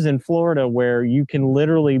places in Florida where you can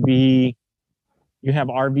literally you have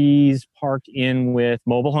RVs parked in with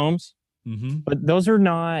mobile homes, but those are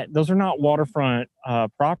not waterfront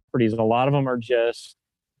properties. A lot of them are just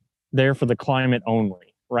there for the climate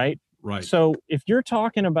only, right? Right. So if you're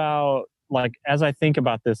talking about, like, as I think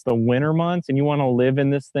about this, the winter months, and you want to live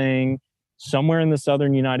in this thing somewhere in the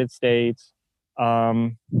southern United States,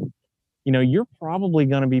 you're probably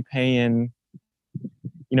going to be paying,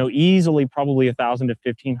 easily probably $1,000 to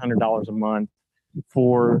 $1,500 a month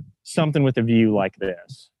for something with a view like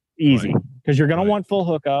this. Easy. Because you're going to want full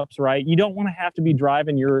hookups, right? You don't want to have to be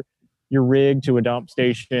driving your rig to a dump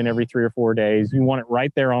station every 3 or 4 days. You want it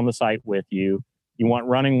right there on the site with you. You want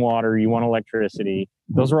running water. You want electricity.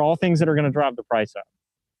 Those are all things that are going to drive the price up.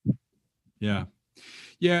 Yeah.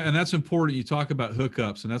 Yeah, and that's important. You talk about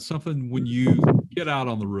hookups, and that's something when you get out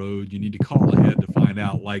on the road, you need to call ahead to find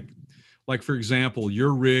out. Like for example,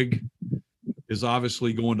 your rig is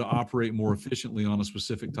obviously going to operate more efficiently on a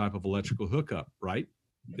specific type of electrical hookup, right?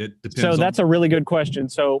 It depends. So that's a really good question.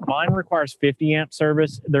 So mine requires 50 amp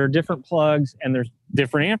service. There are different plugs and there's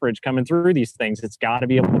different amperage coming through these things. It's got to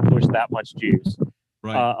be able to push that much juice.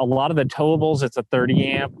 Right. A lot of the towables, it's a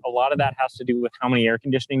 30 amp. A lot of that has to do with how many air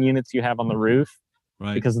conditioning units you have on the roof,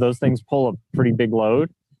 right? Because those things pull a pretty big load.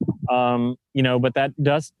 But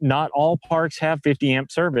not all parks have 50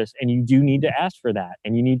 amp service, and you do need to ask for that.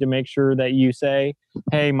 And you need to make sure that you say,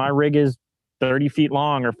 hey, my rig is 30 feet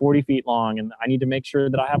long or 40 feet long, and I need to make sure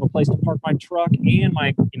that I have a place to park my truck and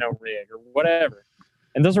my, rig or whatever.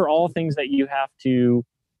 And those are all things that you have to,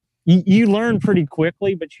 you learn pretty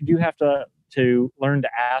quickly, but you do have to learn to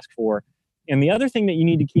ask for. And the other thing that you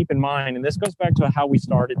need to keep in mind, and this goes back to how we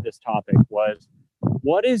started this topic, was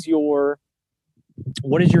what is your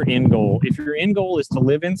end goal? If your end goal is to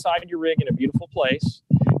live inside your rig in a beautiful place,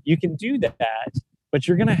 you can do that, but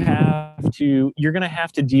you're gonna have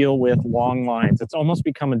to deal with long lines. It's almost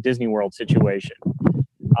become a Disney World situation.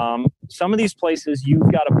 Some of these places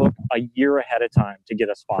you've got to book a year ahead of time to get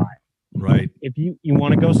a spot. Right. If you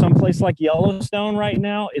want to go someplace like Yellowstone right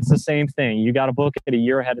now, it's the same thing. You got to book it a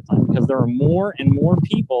year ahead of time because there are more and more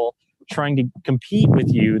people trying to compete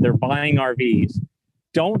with you. They're buying RVs.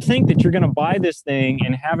 Don't think that you're going to buy this thing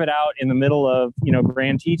and have it out in the middle of,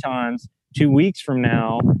 Grand Tetons 2 weeks from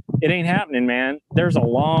now. It ain't happening, man. There's a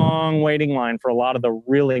long waiting line for a lot of the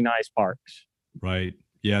really nice parks. Right.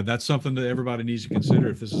 Yeah, that's something that everybody needs to consider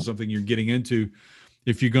if this is something you're getting into.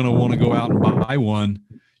 If you're going to want to go out and buy one,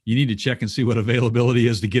 you need to check and see what availability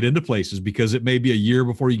is to get into places because it may be a year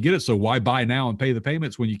before you get it. So why buy now and pay the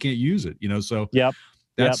payments when you can't use it? So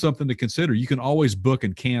that's something to consider. You can always book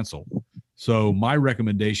and cancel. So my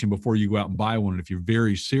recommendation before you go out and buy one, and if you're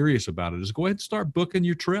very serious about it, is go ahead and start booking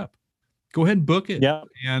your trip. Go ahead and book it. Yep.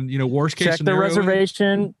 And, worst case check scenario, their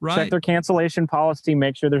reservation, right. Check their cancellation policy,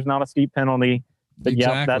 make sure there's not a steep penalty. But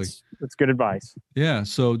exactly. That's good advice. Yeah.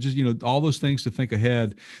 So just, all those things to think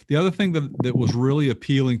ahead. The other thing that was really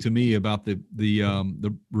appealing to me about the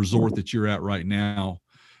resort that you're at right now,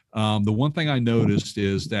 the one thing I noticed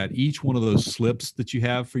is that each one of those slips that you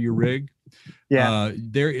have for your rig,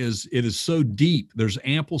 it is so deep. There's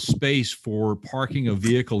ample space for parking a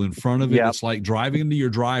vehicle in front of it. Yep. It's like driving into your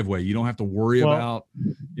driveway. You don't have to worry about.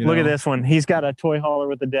 Look at this one. He's got a toy hauler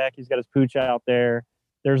with the deck. He's got his pooch out there.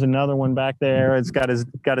 There's another one back there. It's got his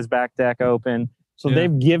back deck open. So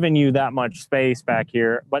they've given you that much space back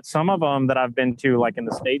here. But some of them that I've been to, like in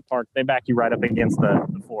the state park, they back you right up against the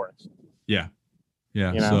forest. Yeah.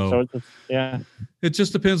 Yeah. So it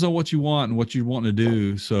just depends on what you want and what you want to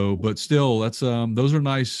do. So, but still, that's those are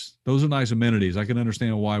nice amenities. I can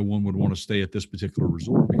understand why one would want to stay at this particular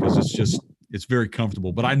resort because it's very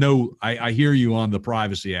comfortable. But I know I hear you on the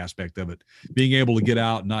privacy aspect of it, being able to get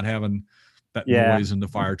out and not having that noise in the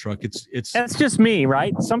fire truck. It's that's just me,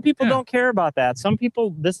 right? Some people don't care about that. Some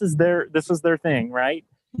people, this is their thing, right?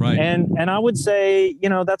 Right. And I would say,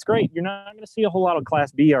 that's great. You're not going to see a whole lot of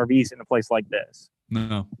Class B RVs in a place like this.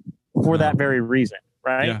 No. For that very reason,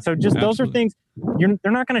 right? Yeah, so just those are things they're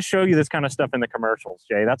not going to show you this kind of stuff in the commercials,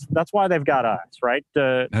 Jay. That's why they've got us, right?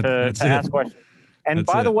 To ask questions. And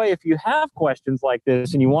by the way, if you have questions like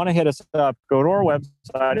this and you want to hit us up, go to our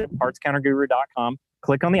website at partscounterguru.com.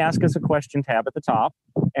 Click on the Ask Us a Question tab at the top,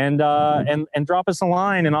 and drop us a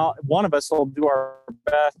line, and one of us will do our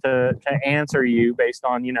best to answer you based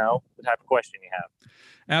on the type of question you have.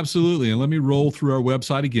 Absolutely, and let me roll through our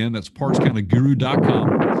website again. That's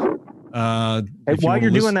partscounterguru.com. Hey, while you're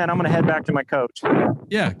doing that, I'm going to head back to my coach.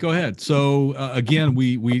 Yeah, go ahead. So again,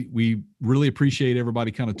 we really appreciate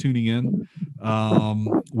everybody kind of tuning in.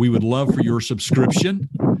 We would love for your subscription.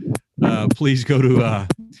 Please go to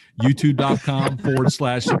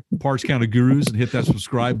youtube.com/Parts Counter Gurus and hit that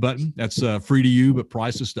subscribe button. That's free to you, but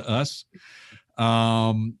priceless to us.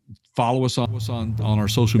 Follow us on our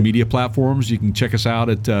social media platforms. You can check us out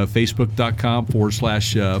at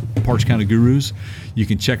facebook.com/Parts Counter Gurus. You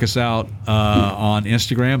can check us out on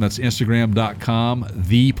Instagram. That's instagram.com,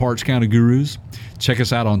 the Parts Counter Gurus. Check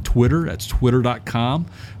us out on Twitter. That's twitter.com/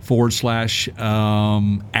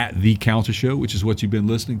 at the Counter Show, which is what you've been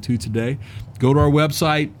listening to today. Go to our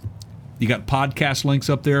website. You got podcast links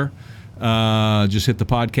up there. Just hit the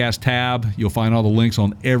podcast tab. You'll find all the links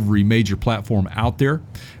on every major platform out there.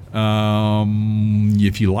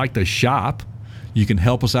 If you like to shop, you can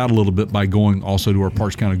help us out a little bit by going also to our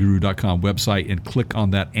partscounterguru.com website and click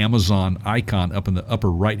on that Amazon icon up in the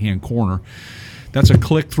upper right-hand corner. That's a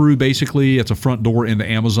click through, basically. It's a front door into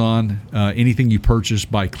Amazon. Anything you purchase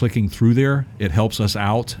by clicking through there, it helps us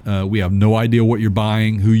out. We have no idea what you're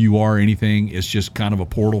buying, who you are, anything. It's just kind of a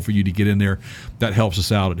portal for you to get in there. That helps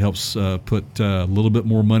us out. It helps put a little bit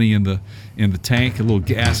more money in the tank, a little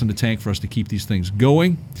gas in the tank for us to keep these things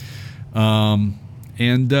going. That's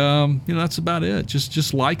about it.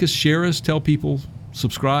 Just like us, share us, tell people,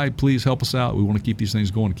 subscribe. Please help us out. We want to keep these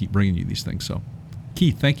things going and keep bringing you these things. So,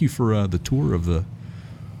 Keith, thank you for the tour of the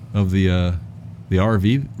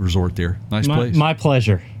RV resort there. Nice place. My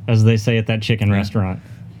pleasure, as they say at that chicken restaurant.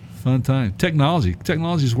 Fun time.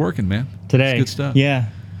 Technology's working, man. Today. It's good stuff. Yeah.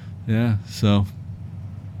 Yeah. So,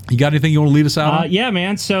 you got anything you want to lead us out on? Yeah,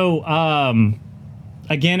 man. So,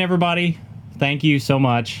 again, everybody, thank you so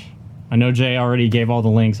much. I know Jay already gave all the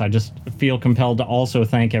links. I just feel compelled to also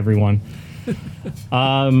thank everyone.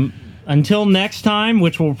 until next time,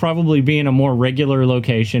 which will probably be in a more regular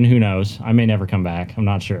location. Who knows? I may never come back. I'm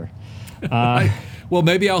not sure. Well,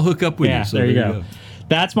 maybe I'll hook up with you. So there you go.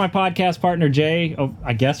 That's my podcast partner, Jay. Oh,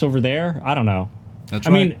 I guess over there. I don't know. That's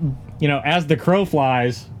right. I mean, as the crow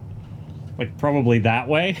flies, like probably that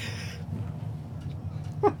way.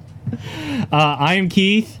 I am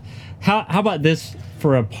Keith. How about this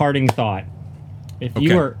for a parting thought? If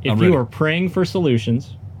you are praying for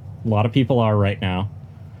solutions, a lot of people are right now.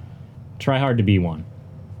 Try hard to be one.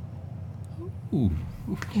 Ooh,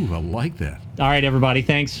 I like that. All right, everybody.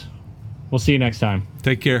 Thanks. We'll see you next time.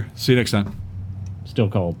 Take care. See you next time. Still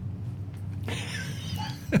cold.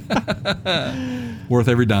 Worth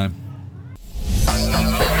every dime.